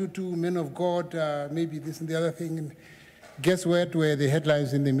 Desmond Tutu, man of God, maybe this and the other thing. And guess what were the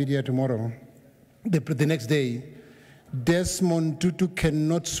headlines in the media tomorrow? The next day, Desmond Tutu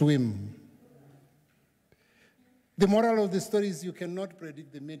cannot swim. The moral of the story is you cannot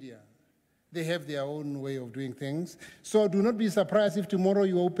predict the media. They have their own way of doing things. So do not be surprised if tomorrow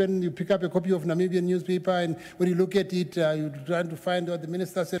you pick up a copy of Namibian newspaper, and when you look at it, you're trying to find what the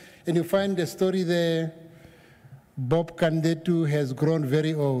minister said, and you find the story there, Bob Kandetu has grown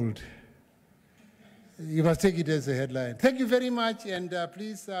very old. You must take it as a headline. Thank you very much, and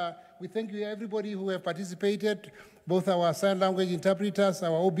please, we thank you everybody who have participated, both our sign language interpreters,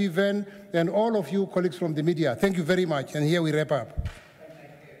 our OB-VEN, and all of you colleagues from the media. Thank you very much, and here we wrap up.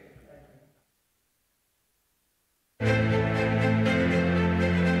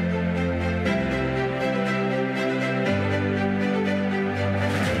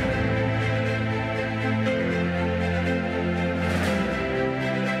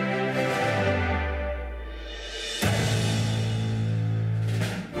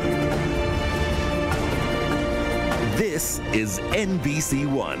 This is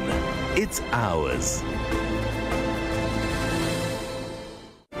NBC1. It's ours.